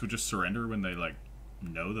the enemies would just surrender when they, like,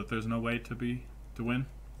 know that there's no way to win.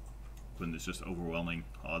 When there's just overwhelming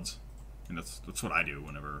odds. And that's what I do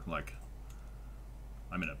whenever, like,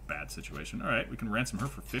 I'm in a bad situation. Alright, we can ransom her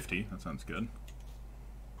for 50. That sounds good.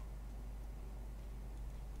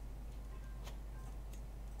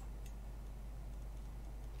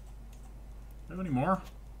 Do we have any more?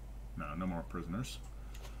 No, no more prisoners.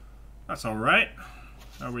 That's alright.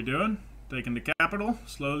 How are we doing? Taking the capital,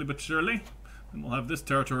 slowly but surely. And we'll have this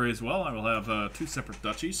territory as well. I will have 2 separate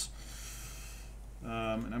duchies.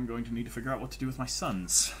 And I'm going to need to figure out what to do with my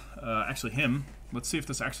sons. Actually, him. Let's see if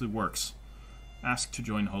this actually works. Ask to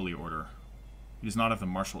join Holy Order. He does not have the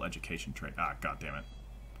martial education trait. Ah, god damn it.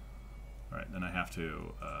 Alright, then I have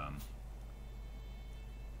to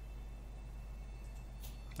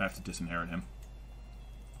disinherit him.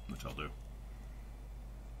 Which I'll do.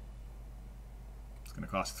 It's going to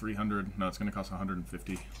cost 300. No, it's going to cost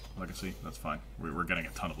 150 legacy. That's fine. We're getting a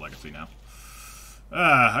ton of legacy now.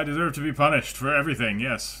 Ah, I deserve to be punished for everything.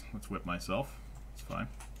 Yes. Let's whip myself. It's fine.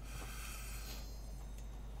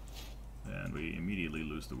 And we immediately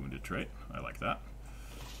lose the wounded trait. I like that.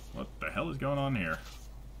 What the hell is going on here?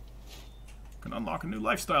 Can unlock a new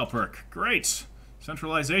lifestyle perk. Great!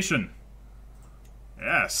 Centralization.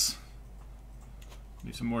 Yes.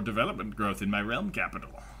 Need some more development growth in my realm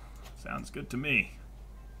capital. Sounds good to me.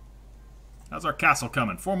 How's our castle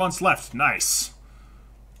coming? 4 months left. Nice.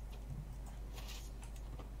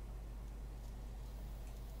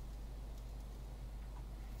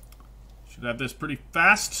 Should have this pretty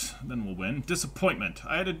fast, then we'll win. Disappointment.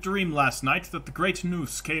 I had a dream last night that the great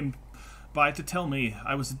Noose came by to tell me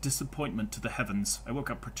I was a disappointment to the heavens. I woke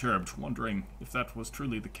up perturbed, wondering if that was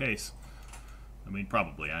truly the case. I mean,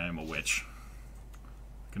 probably. I am a witch.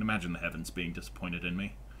 I can imagine the heavens being disappointed in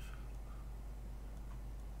me.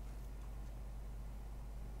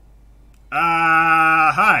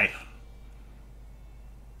 Hi.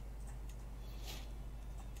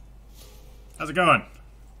 How's it going?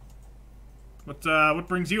 What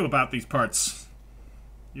brings you about these parts?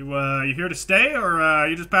 You here to stay, or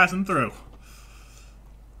you just passing through?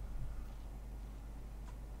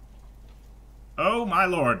 Oh my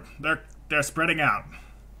lord, they're spreading out.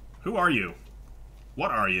 Who are you?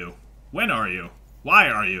 What are you? When are you? Why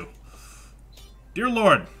are you? Dear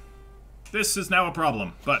lord, this is now a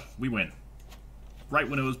problem, but we win. Right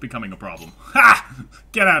when it was becoming a problem. Ha!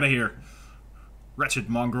 Get out of here, wretched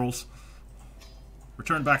mongrels.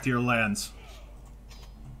 Return back to your lands.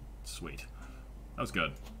 Sweet. That was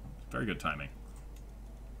good. Very good timing.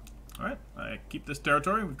 Alright, I keep this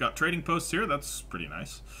territory. We've got trading posts here. That's pretty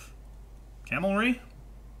nice. Camelry,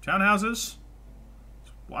 townhouses,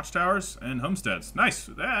 watchtowers, and homesteads. Nice.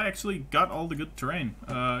 That actually got all the good terrain.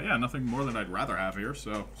 Yeah, nothing more than I'd rather have here,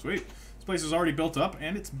 so sweet. This place is already built up,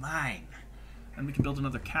 and it's mine. And we can build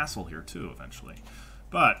another castle here, too, eventually.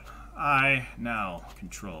 But I now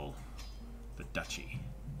control the duchy.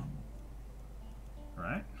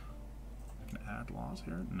 Alright. Can I add laws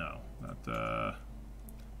here? No.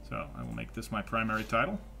 So I will make this my primary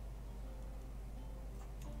title.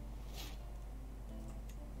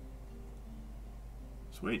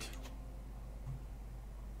 Sweet.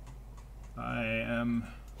 I am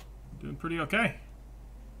doing pretty okay.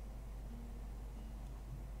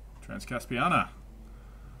 Transcaspiana.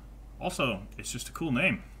 Also, it's just a cool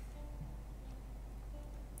name.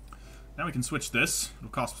 Now we can switch this. It'll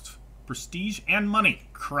cost prestige and money.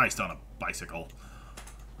 Christ on a bicycle.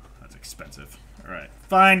 That's expensive. Alright,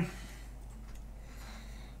 fine.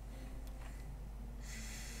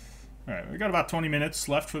 Alright, we got about 20 minutes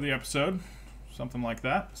left for the episode. Something like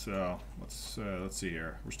that. So, let's see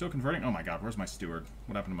here. We're still converting. Oh my god, where's my steward?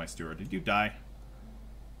 What happened to my steward? Did you die?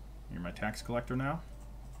 You're my tax collector now?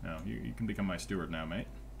 No, you can become my steward now, mate.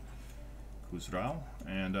 Kuzral.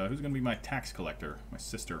 And who's going to be my tax collector? My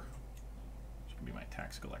sister. She can be my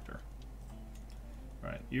tax collector.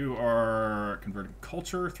 Right, you are converting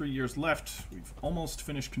culture, 3 years left. We've almost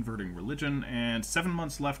finished converting religion, and 7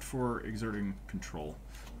 months left for exerting control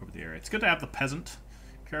over the area. It's good to have the peasant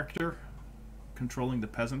character controlling the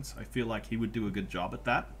peasants. I feel like he would do a good job at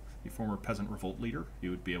that. The former peasant revolt leader. He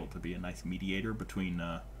would be able to be a nice mediator between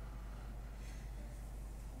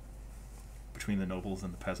between the nobles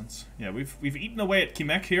and the peasants. Yeah, we've eaten away at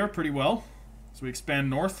Kimek here pretty well. So we expand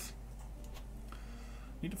north.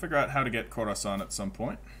 Need to figure out how to get Khorasan at some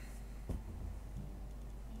point.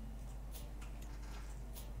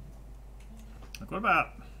 Like, what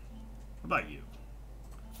about you?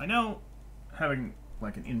 I know having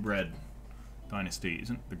like an inbred dynasty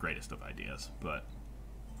isn't the greatest of ideas, but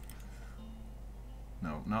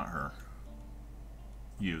no, not her.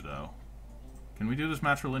 You though. Can we do this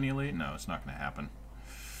matrilineally? No, it's not going to happen.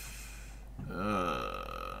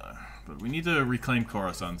 But we need to reclaim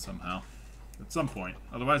Khorasan somehow. At some point.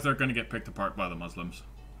 Otherwise they're going to get picked apart by the Muslims.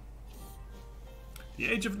 The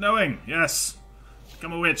Age of Knowing! Yes!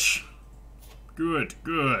 Become a witch. Good,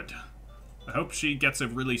 good. I hope she gets a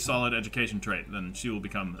really solid education trait. Then she will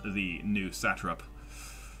become the new satrap.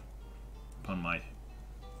 Upon my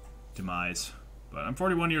demise. But I'm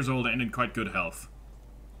 41 years old and in quite good health.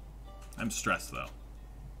 I'm stressed though.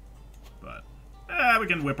 But we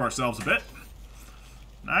can whip ourselves a bit.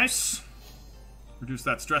 Nice. Reduce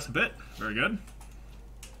that stress a bit. Very good.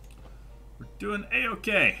 We're doing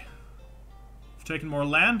A-okay. We've taken more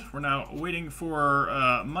land. We're now waiting for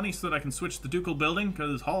money so that I can switch the ducal building,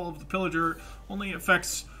 because Hall of the Pillager only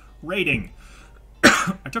affects raiding.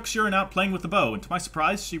 I took Shirin out playing with the bow, and to my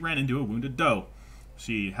surprise, she ran into a wounded doe.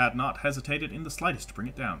 She had not hesitated in the slightest to bring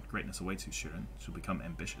it down. Greatness awaits you, Shirin. She'll become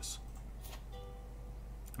ambitious.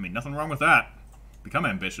 I mean, nothing wrong with that. Become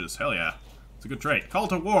ambitious. Hell yeah. It's a good trait. Call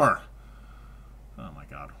to war! Oh my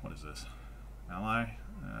god, what is this? Ally?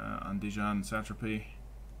 Andijan Satrapy?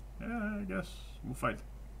 Yeah, I guess. We'll fight.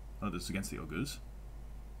 Oh, this is against the Oghuz?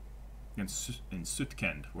 In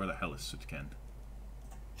Sutkend. Where the hell is Sutkend?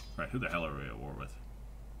 Right, who the hell are we at war with?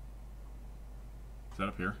 Is that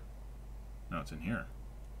up here? No, it's in here.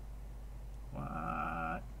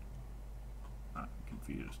 What? I'm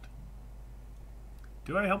confused.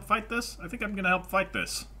 Do I help fight this? I think I'm gonna help fight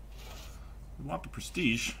this. We want the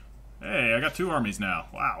prestige. Hey, I got 2 armies now.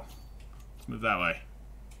 Wow. Let's move that way.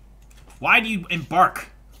 Why do you embark?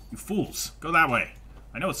 You fools. Go that way.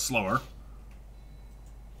 I know it's slower.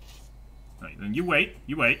 Right, then you wait.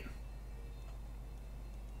 You wait.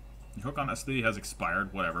 Your hook on SD has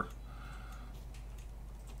expired. Whatever.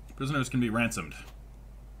 Prisoners can be ransomed.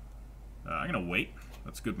 I'm gonna wait.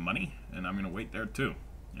 That's good money. And I'm gonna wait there too.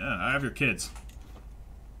 Yeah, I have your kids.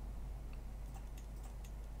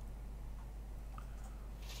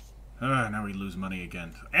 Now we lose money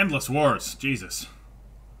again. Endless wars! Jesus.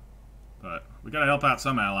 But we gotta help out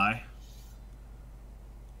some ally.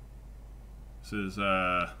 This is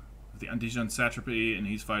the Andijan Satrapy, and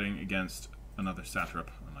he's fighting against another satrap.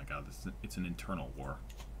 Oh my god, it's an internal war.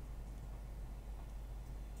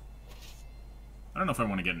 I don't know if I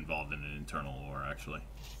want to get involved in an internal war, actually.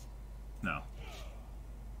 No.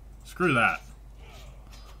 Screw that.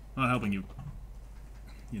 I'm not helping you.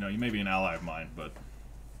 You know, you may be an ally of mine, but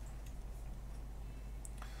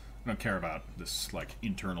I don't care about this, like,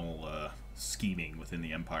 internal scheming within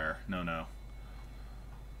the Empire. No, no.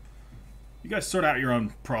 You guys sort out your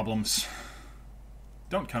own problems.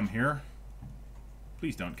 Don't come here.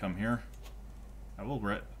 Please don't come here. I will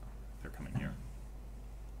They're coming here.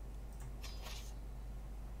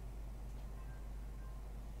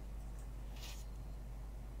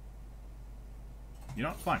 You know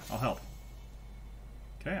what? Fine. I'll help.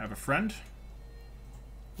 Okay, I have a friend.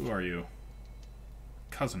 Who are you?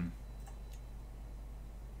 Cousin.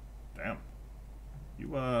 Damn.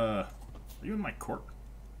 You, are you in my court?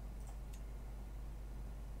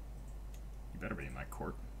 You better be in my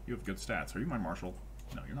court. You have good stats. Are you my marshal?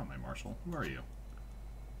 No, you're not my marshal. Who are you?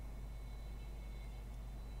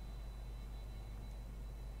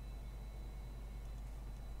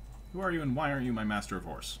 Who are you and why are you my master of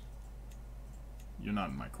horse? You're not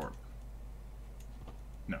in my court.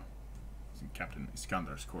 No. It's in Captain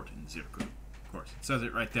Iskandar's court in Zirkut. Of course. It says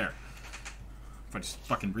it right there. If I just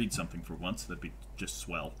fucking read something for once, that'd be just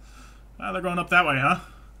swell. They're going up that way, huh?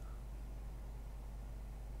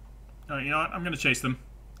 Oh, you know what? I'm gonna chase them.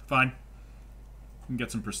 Fine. We can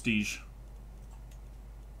get some prestige.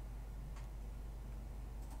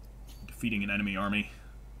 Defeating an enemy army.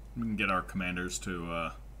 We can get our commanders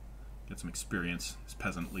to get some experience as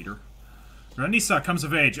peasant leader. Ranisa comes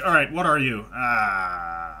of age. Alright, what are you?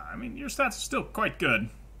 I mean, your stats are still quite good.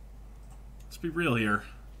 Let's be real here.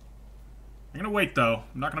 I'm gonna wait, though.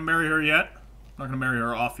 I'm not gonna marry her yet. I'm not gonna marry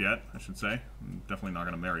her off yet, I should say. I'm definitely not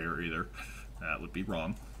gonna marry her either. That would be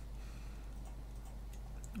wrong.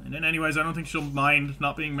 And then anyways, I don't think she'll mind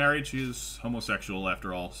not being married. She is homosexual,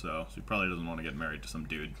 after all, so she probably doesn't want to get married to some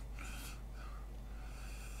dude.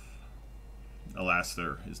 Alas,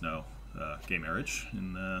 there is no gay marriage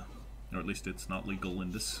in or at least it's not legal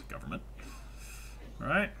in this government.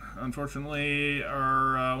 Alright, unfortunately,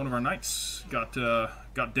 our one of our knights got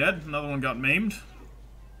dead. Another one got maimed.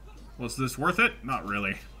 Was this worth it? Not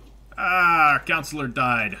really. Ah, our counselor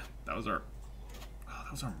died. That was our... Oh,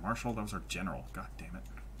 that was our marshal. That was our general. God damn it.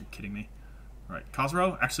 Are you kidding me? Alright,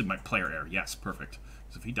 Khosrow? Actually, my player heir. Yes, perfect.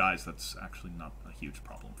 Because if he dies, that's actually not a huge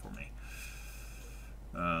problem for me.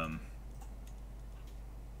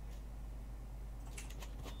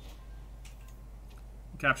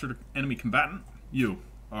 Captured an enemy combatant. You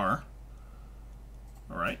are.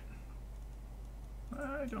 Alright.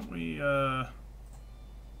 Why don't we,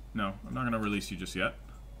 No, I'm not going to release you just yet.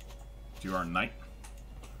 You are a knight.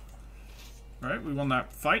 Alright, we won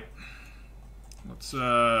that fight. Let's,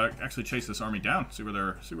 actually chase this army down. See where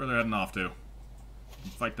they're heading off to.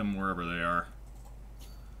 And fight them wherever they are.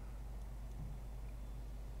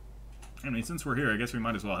 I mean, since we're here, I guess we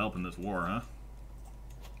might as well help in this war, huh?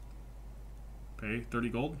 Pay 30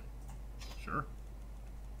 gold? Sure.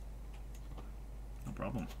 No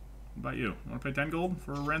problem. What about you? Want to pay 10 gold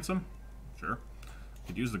for a ransom? Sure.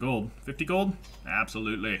 Could use the gold. 50 gold?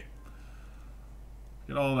 Absolutely.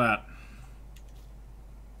 Get all that.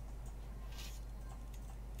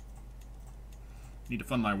 Need to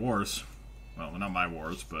fund my wars. Well, not my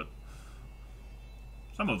wars, but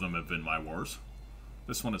some of them have been my wars.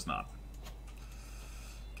 This one is not.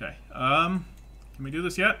 Okay. Can we do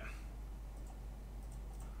this yet?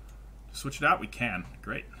 Switch it out? We can.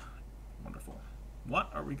 Great. Wonderful. What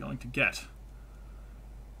are we going to get?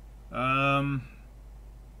 It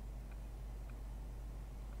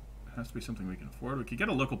has to be something we can afford. We could get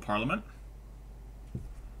a local parliament.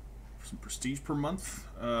 For some prestige per month.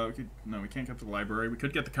 No, we can't get the library. We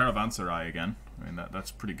could get the caravanserai again. I mean,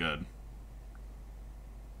 that's pretty good.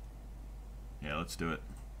 Yeah, let's do it.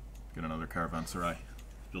 Get another caravanserai.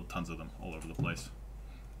 Build tons of them all over the place.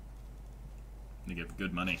 You get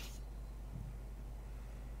good money.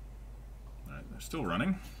 Alright, they're still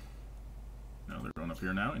running. No, they're going up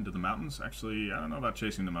here now, into the mountains. Actually, I don't know about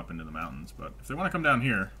chasing them up into the mountains, but if they want to come down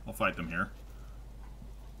here, I'll fight them here.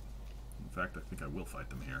 In fact, I think I will fight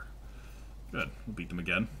them here. Good, we'll beat them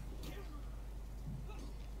again.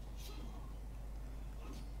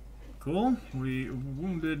 Cool, we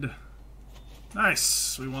wounded...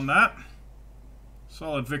 Nice, we won that.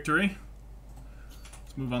 Solid victory.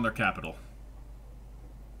 Let's move on their capital.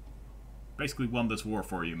 Basically won this war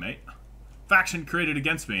for you, mate. Faction created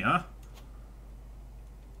against me, huh?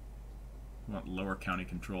 We want lower county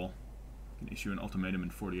control. Can issue an ultimatum in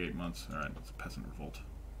 48 months. Alright, that's a peasant revolt.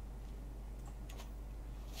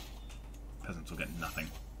 Peasants will get nothing.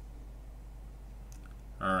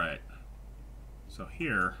 Alright. So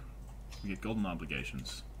here, we get golden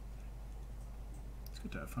obligations. It's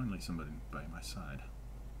good to have finally somebody by my side.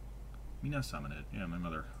 Mina Samanid. Yeah, my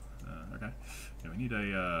mother. Okay. Yeah, we need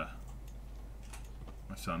a,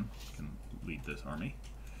 my son can lead this army.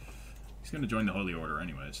 He's going to join the Holy Order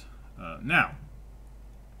anyways. Now,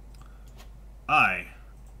 I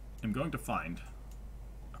am going to find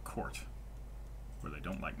a court where they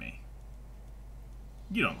don't like me.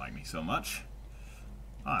 You don't like me so much.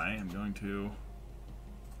 I am going to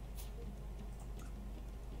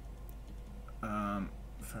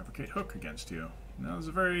fabricate hook against you. Now, there's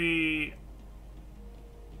a very...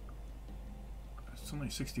 It's only a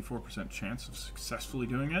 64% chance of successfully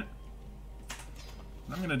doing it.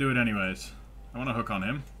 I'm going to do it anyways. I want to hook on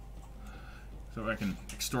him, so I can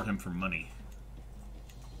extort him for money.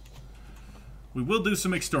 We will do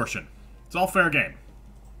some extortion. It's all fair game.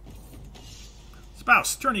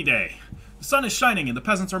 Spouse, tourney day. The sun is shining and the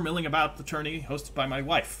peasants are milling about the tourney hosted by my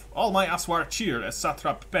wife. All my Aswar cheer as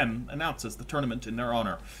Satrap Ben announces the tournament in their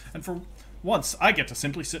honor. And for once, I get to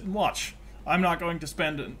simply sit and watch. I am not going to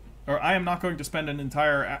spend an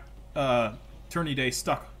entire tourney day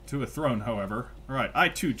stuck to a throne, however. Alright, I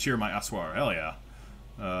too cheer my Aswar. Hell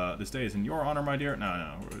yeah. This day is in your honor, my dear.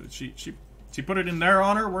 No. She put it in their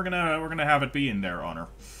honor. We're gonna have it be in their honor.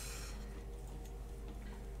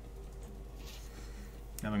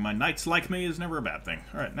 Having my knights like me is never a bad thing.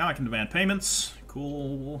 Alright, now I can demand payments.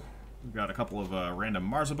 Cool. We've got a couple of random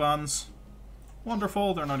Marzabans.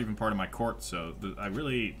 Wonderful. They're not even part of my court, so I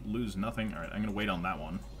really lose nothing. Alright, I'm gonna wait on that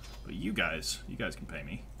one. But you guys can pay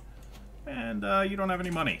me. And you don't have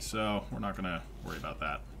any money, so we're not gonna worry about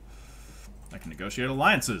that. I can negotiate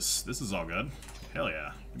alliances. This is all good. Hell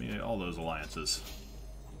yeah. Give me all those alliances.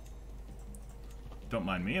 Don't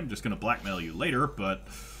mind me, I'm just gonna blackmail you later, but...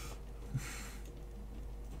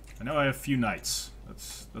 I know I have few knights.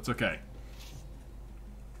 That's okay.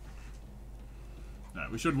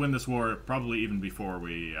 Alright, we should win this war probably even before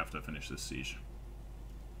we have to finish this siege.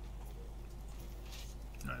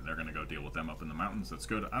 Alright, they're gonna go deal with them up in the mountains. That's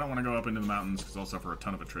good. I don't want to go up into the mountains because I'll suffer a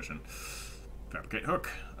ton of attrition. Fabricate hook.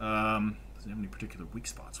 Doesn't have any particular weak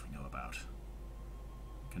spots we know about.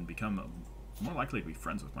 Can become more likely to be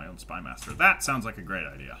friends with my own spy master. That sounds like a great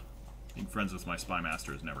idea. Being friends with my spy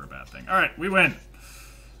master is never a bad thing. Alright, we win!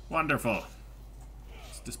 Wonderful.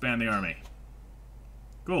 Let's disband the army.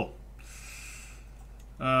 Cool.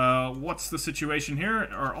 What's the situation here?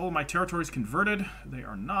 Are all my territories converted? They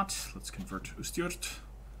are not. Let's convert Ustjort.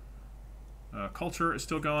 Culture is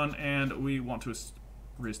still going, and we want to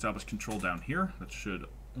reestablish control down here. That should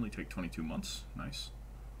only take 22 months. Nice.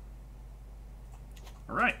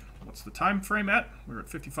 Alright, what's the time frame at? We're at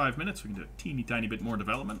 55 minutes. We can do a teeny tiny bit more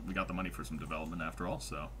development. We got the money for some development after all,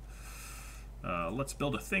 so... let's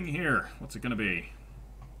build a thing here. What's it gonna be?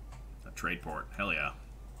 A trade port. Hell yeah.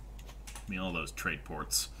 Give me all those trade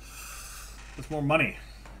ports. With more money.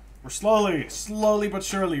 We're slowly but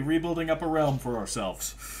surely rebuilding up a realm for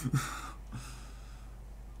ourselves.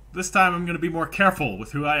 This time I'm gonna be more careful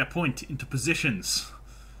with who I appoint into positions.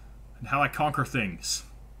 And how I conquer things.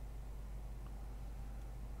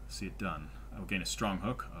 See it done. I will gain a strong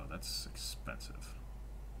hook. Oh, that's expensive.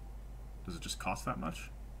 Does it just cost that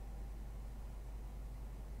much?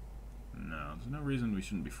 No, there's no reason we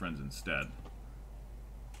shouldn't be friends instead.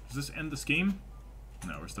 Does this end the scheme?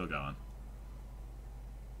 No, we're still going.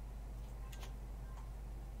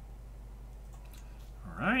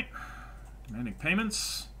 Alright. Demanding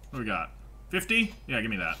payments. What do we got? 50? Yeah,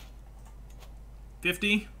 give me that.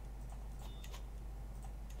 50?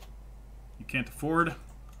 You can't afford.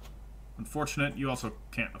 Unfortunate, you also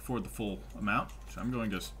can't afford the full amount. So I'm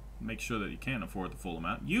going to make sure that you can afford the full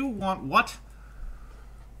amount. You want what?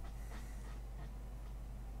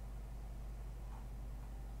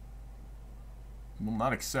 Will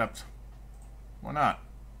not accept. Why not?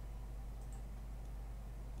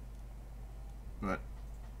 But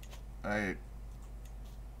I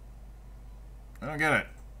don't get it.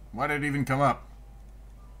 Why did it even come up?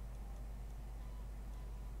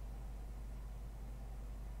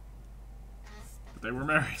 But they were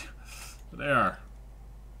married. They are.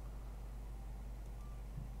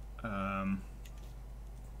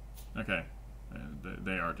 Okay.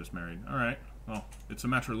 They are just married. Alright. Well, it's a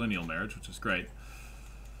matrilineal marriage, which is great.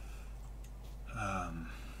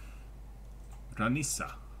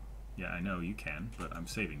 Ranissa. Yeah, I know you can, but I'm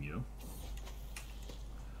saving you.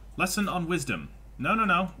 Lesson on wisdom.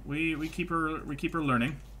 No. We keep her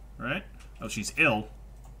learning, right? Oh, she's ill.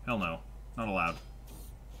 Hell no. Not allowed.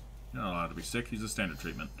 You're not allowed to be sick. Use a standard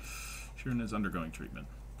treatment. Shirin is undergoing treatment.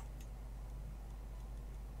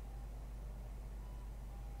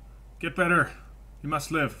 Get better. You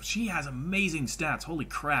must live. She has amazing stats. Holy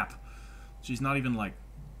crap. She's not even like...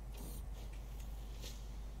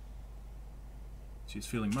 She's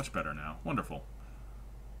feeling much better now. Wonderful.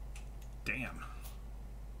 Damn.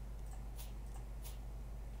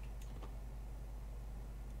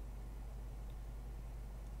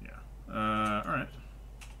 Yeah. Alright.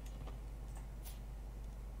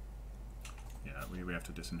 Yeah, we have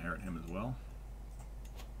to disinherit him as well.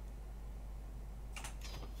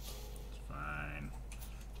 It's fine.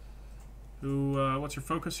 What's your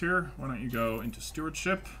focus here? Why don't you go into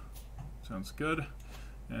stewardship? Sounds good.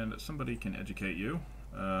 And somebody can educate you.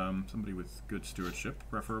 Somebody with good stewardship,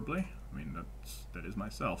 preferably. I mean, that is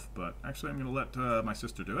myself, but actually I'm going to let my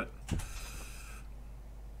sister do it. Because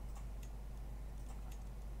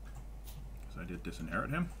I did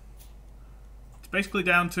disinherit him. It's basically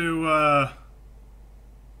down to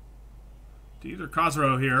either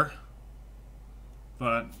Khosrow here,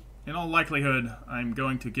 but in all likelihood, I'm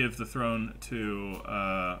going to give the throne to,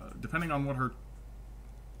 depending on what her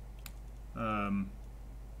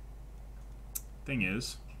thing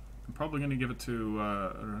is, I'm probably going to give it to,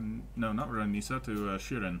 no, not Ranissa, to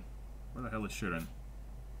Shirin. Where the hell is Shirin?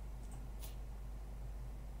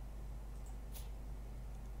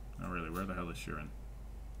 Not really, where the hell is Shirin?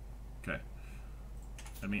 Okay.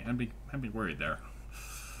 I'd be worried there.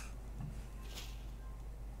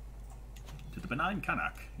 To the benign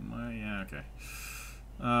Kanak. Yeah, okay.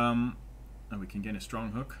 And we can gain a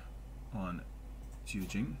strong hook on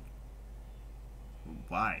Jiujing.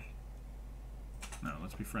 Why? No,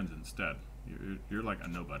 let's be friends instead. You're like a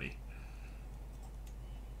nobody.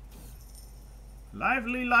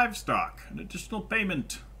 Lively livestock. An additional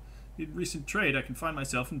payment. In recent trade, I can find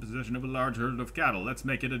myself in possession of a large herd of cattle. Let's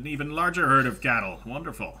make it an even larger herd of cattle.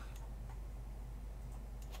 Wonderful.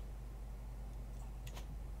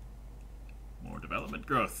 More development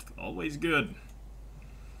growth. Always good.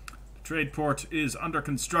 The trade port is under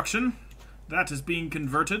construction. That is being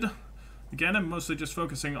converted. Again, I'm mostly just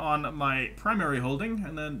focusing on my primary holding,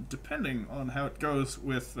 and then depending on how it goes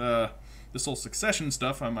with this whole succession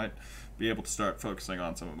stuff, I might be able to start focusing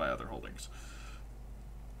on some of my other holdings.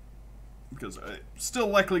 Because I'm still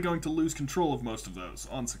likely going to lose control of most of those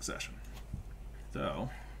on succession. So,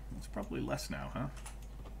 it's probably less now, huh?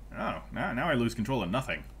 Oh, now I lose control of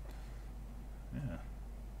nothing.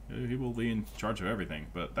 Yeah. He will be in charge of everything.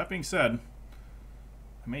 But that being said,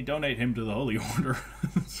 I may donate him to the Holy Order.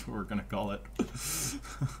 That's what we're going to call it.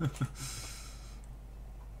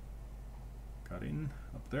 Cutting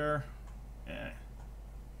up there. Yeah.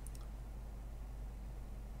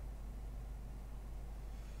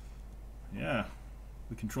 Yeah.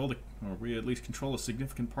 We control the, or we at least control a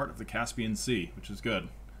significant part of the Caspian Sea, which is good.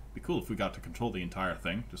 It'd be cool if we got to control the entire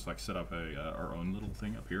thing. Just like set up a our own little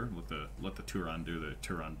thing up here. Let the Turan do the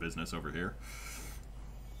Turan business over here.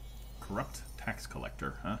 Corrupt tax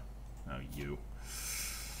collector, huh? Oh, you.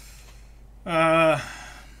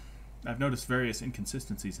 I've noticed various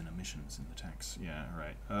inconsistencies in emissions in the tax. Yeah,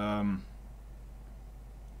 right.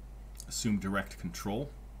 Assume direct control.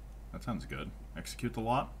 That sounds good. Execute the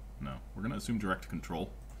lot? No. We're going to assume direct control.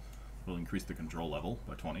 We'll increase the control level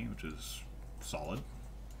by 20, which is solid.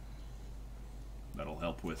 That'll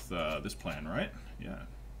help with this plan, right? Yeah.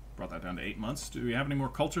 Brought that down to 8 months. Do we have any more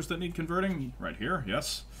cultures that need converting? Right here,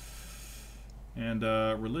 yes. And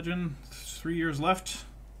religion, 3 years left.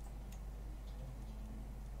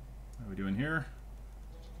 What are we doing here?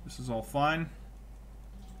 This is all fine.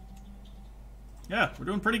 Yeah, we're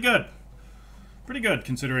doing pretty good. Pretty good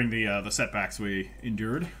considering the setbacks we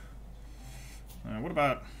endured. What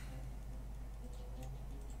about...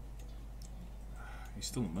 He's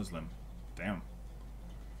still a Muslim. Damn.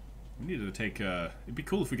 We needed to take... it'd be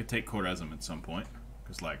cool if we could take Khwarezm at some point.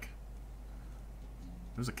 Because, like...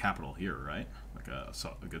 There's a capital here, right? Like a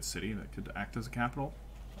good city that could act as a capital,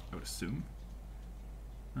 I would assume.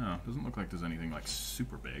 No, doesn't look like there's anything like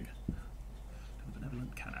super big.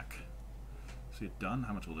 Benevolent Kanak. See it done?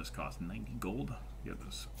 How much will this cost? 90 gold? Get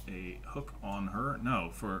us a hook on her. No,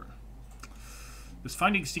 for this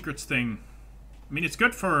finding secrets thing. I mean, it's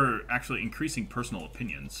good for actually increasing personal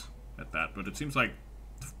opinions at that, but it seems like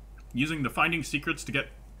using the finding secrets to get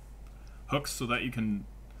hooks so that you can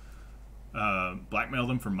blackmail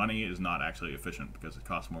them for money is not actually efficient because it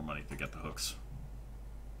costs more money to get the hooks.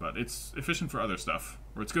 But it's efficient for other stuff,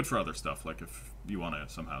 or it's good for other stuff, like if you want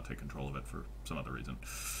to somehow take control of it for some other reason.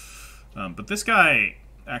 But this guy,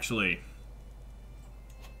 actually,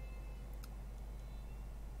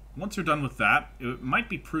 once you're done with that, it might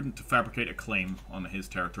be prudent to fabricate a claim on his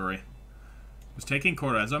territory. Because taking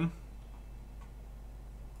Khwarezm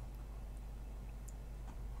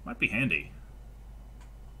might be handy.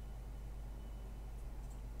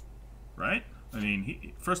 Right? I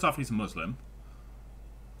mean, first off, he's a Muslim.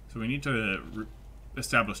 So we need to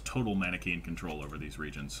establish total Manichean control over these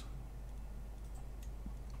regions.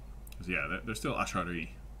 Because, yeah, they're still Ash'ari.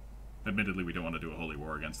 Admittedly, we don't want to do a holy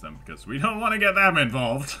war against them, because we don't want to get them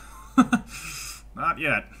involved. Not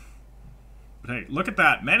yet. But hey, look at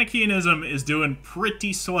that. Manicheanism is doing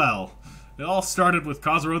pretty swell. It all started with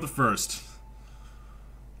Khosrow I.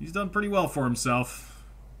 He's done pretty well for himself.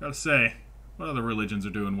 Gotta say, what other religions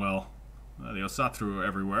are doing well? The Osatru are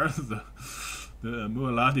everywhere. The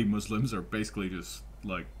Mu'aladi Muslims are basically just,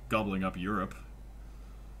 like, gobbling up Europe.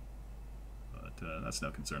 But that's no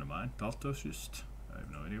concern of mine. Daltoshist. I have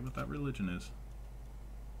no idea what that religion is.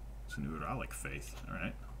 It's a Uralic faith.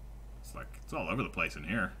 Alright. It's like, it's all over the place in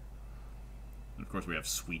here. And of course we have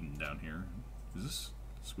Sweden down here. Is this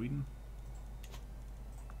Sweden?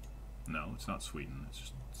 No, it's not Sweden. It's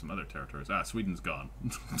just some other territories. Ah, Sweden's gone.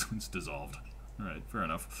 It's dissolved. Alright, fair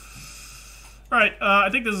enough. Alright, I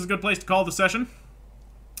think this is a good place to call the session.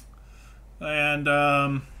 And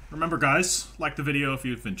remember, guys, like the video if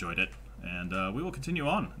you've enjoyed it. And we will continue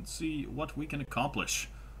on and see what we can accomplish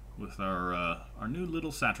with our new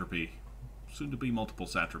little satrapy. Soon to be multiple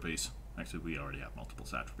satrapies. Actually, we already have multiple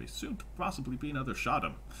satrapies. Soon to possibly be another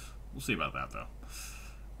Shahdam. We'll see about that, though.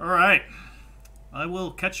 Alright. I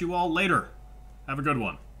will catch you all later. Have a good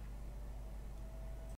one.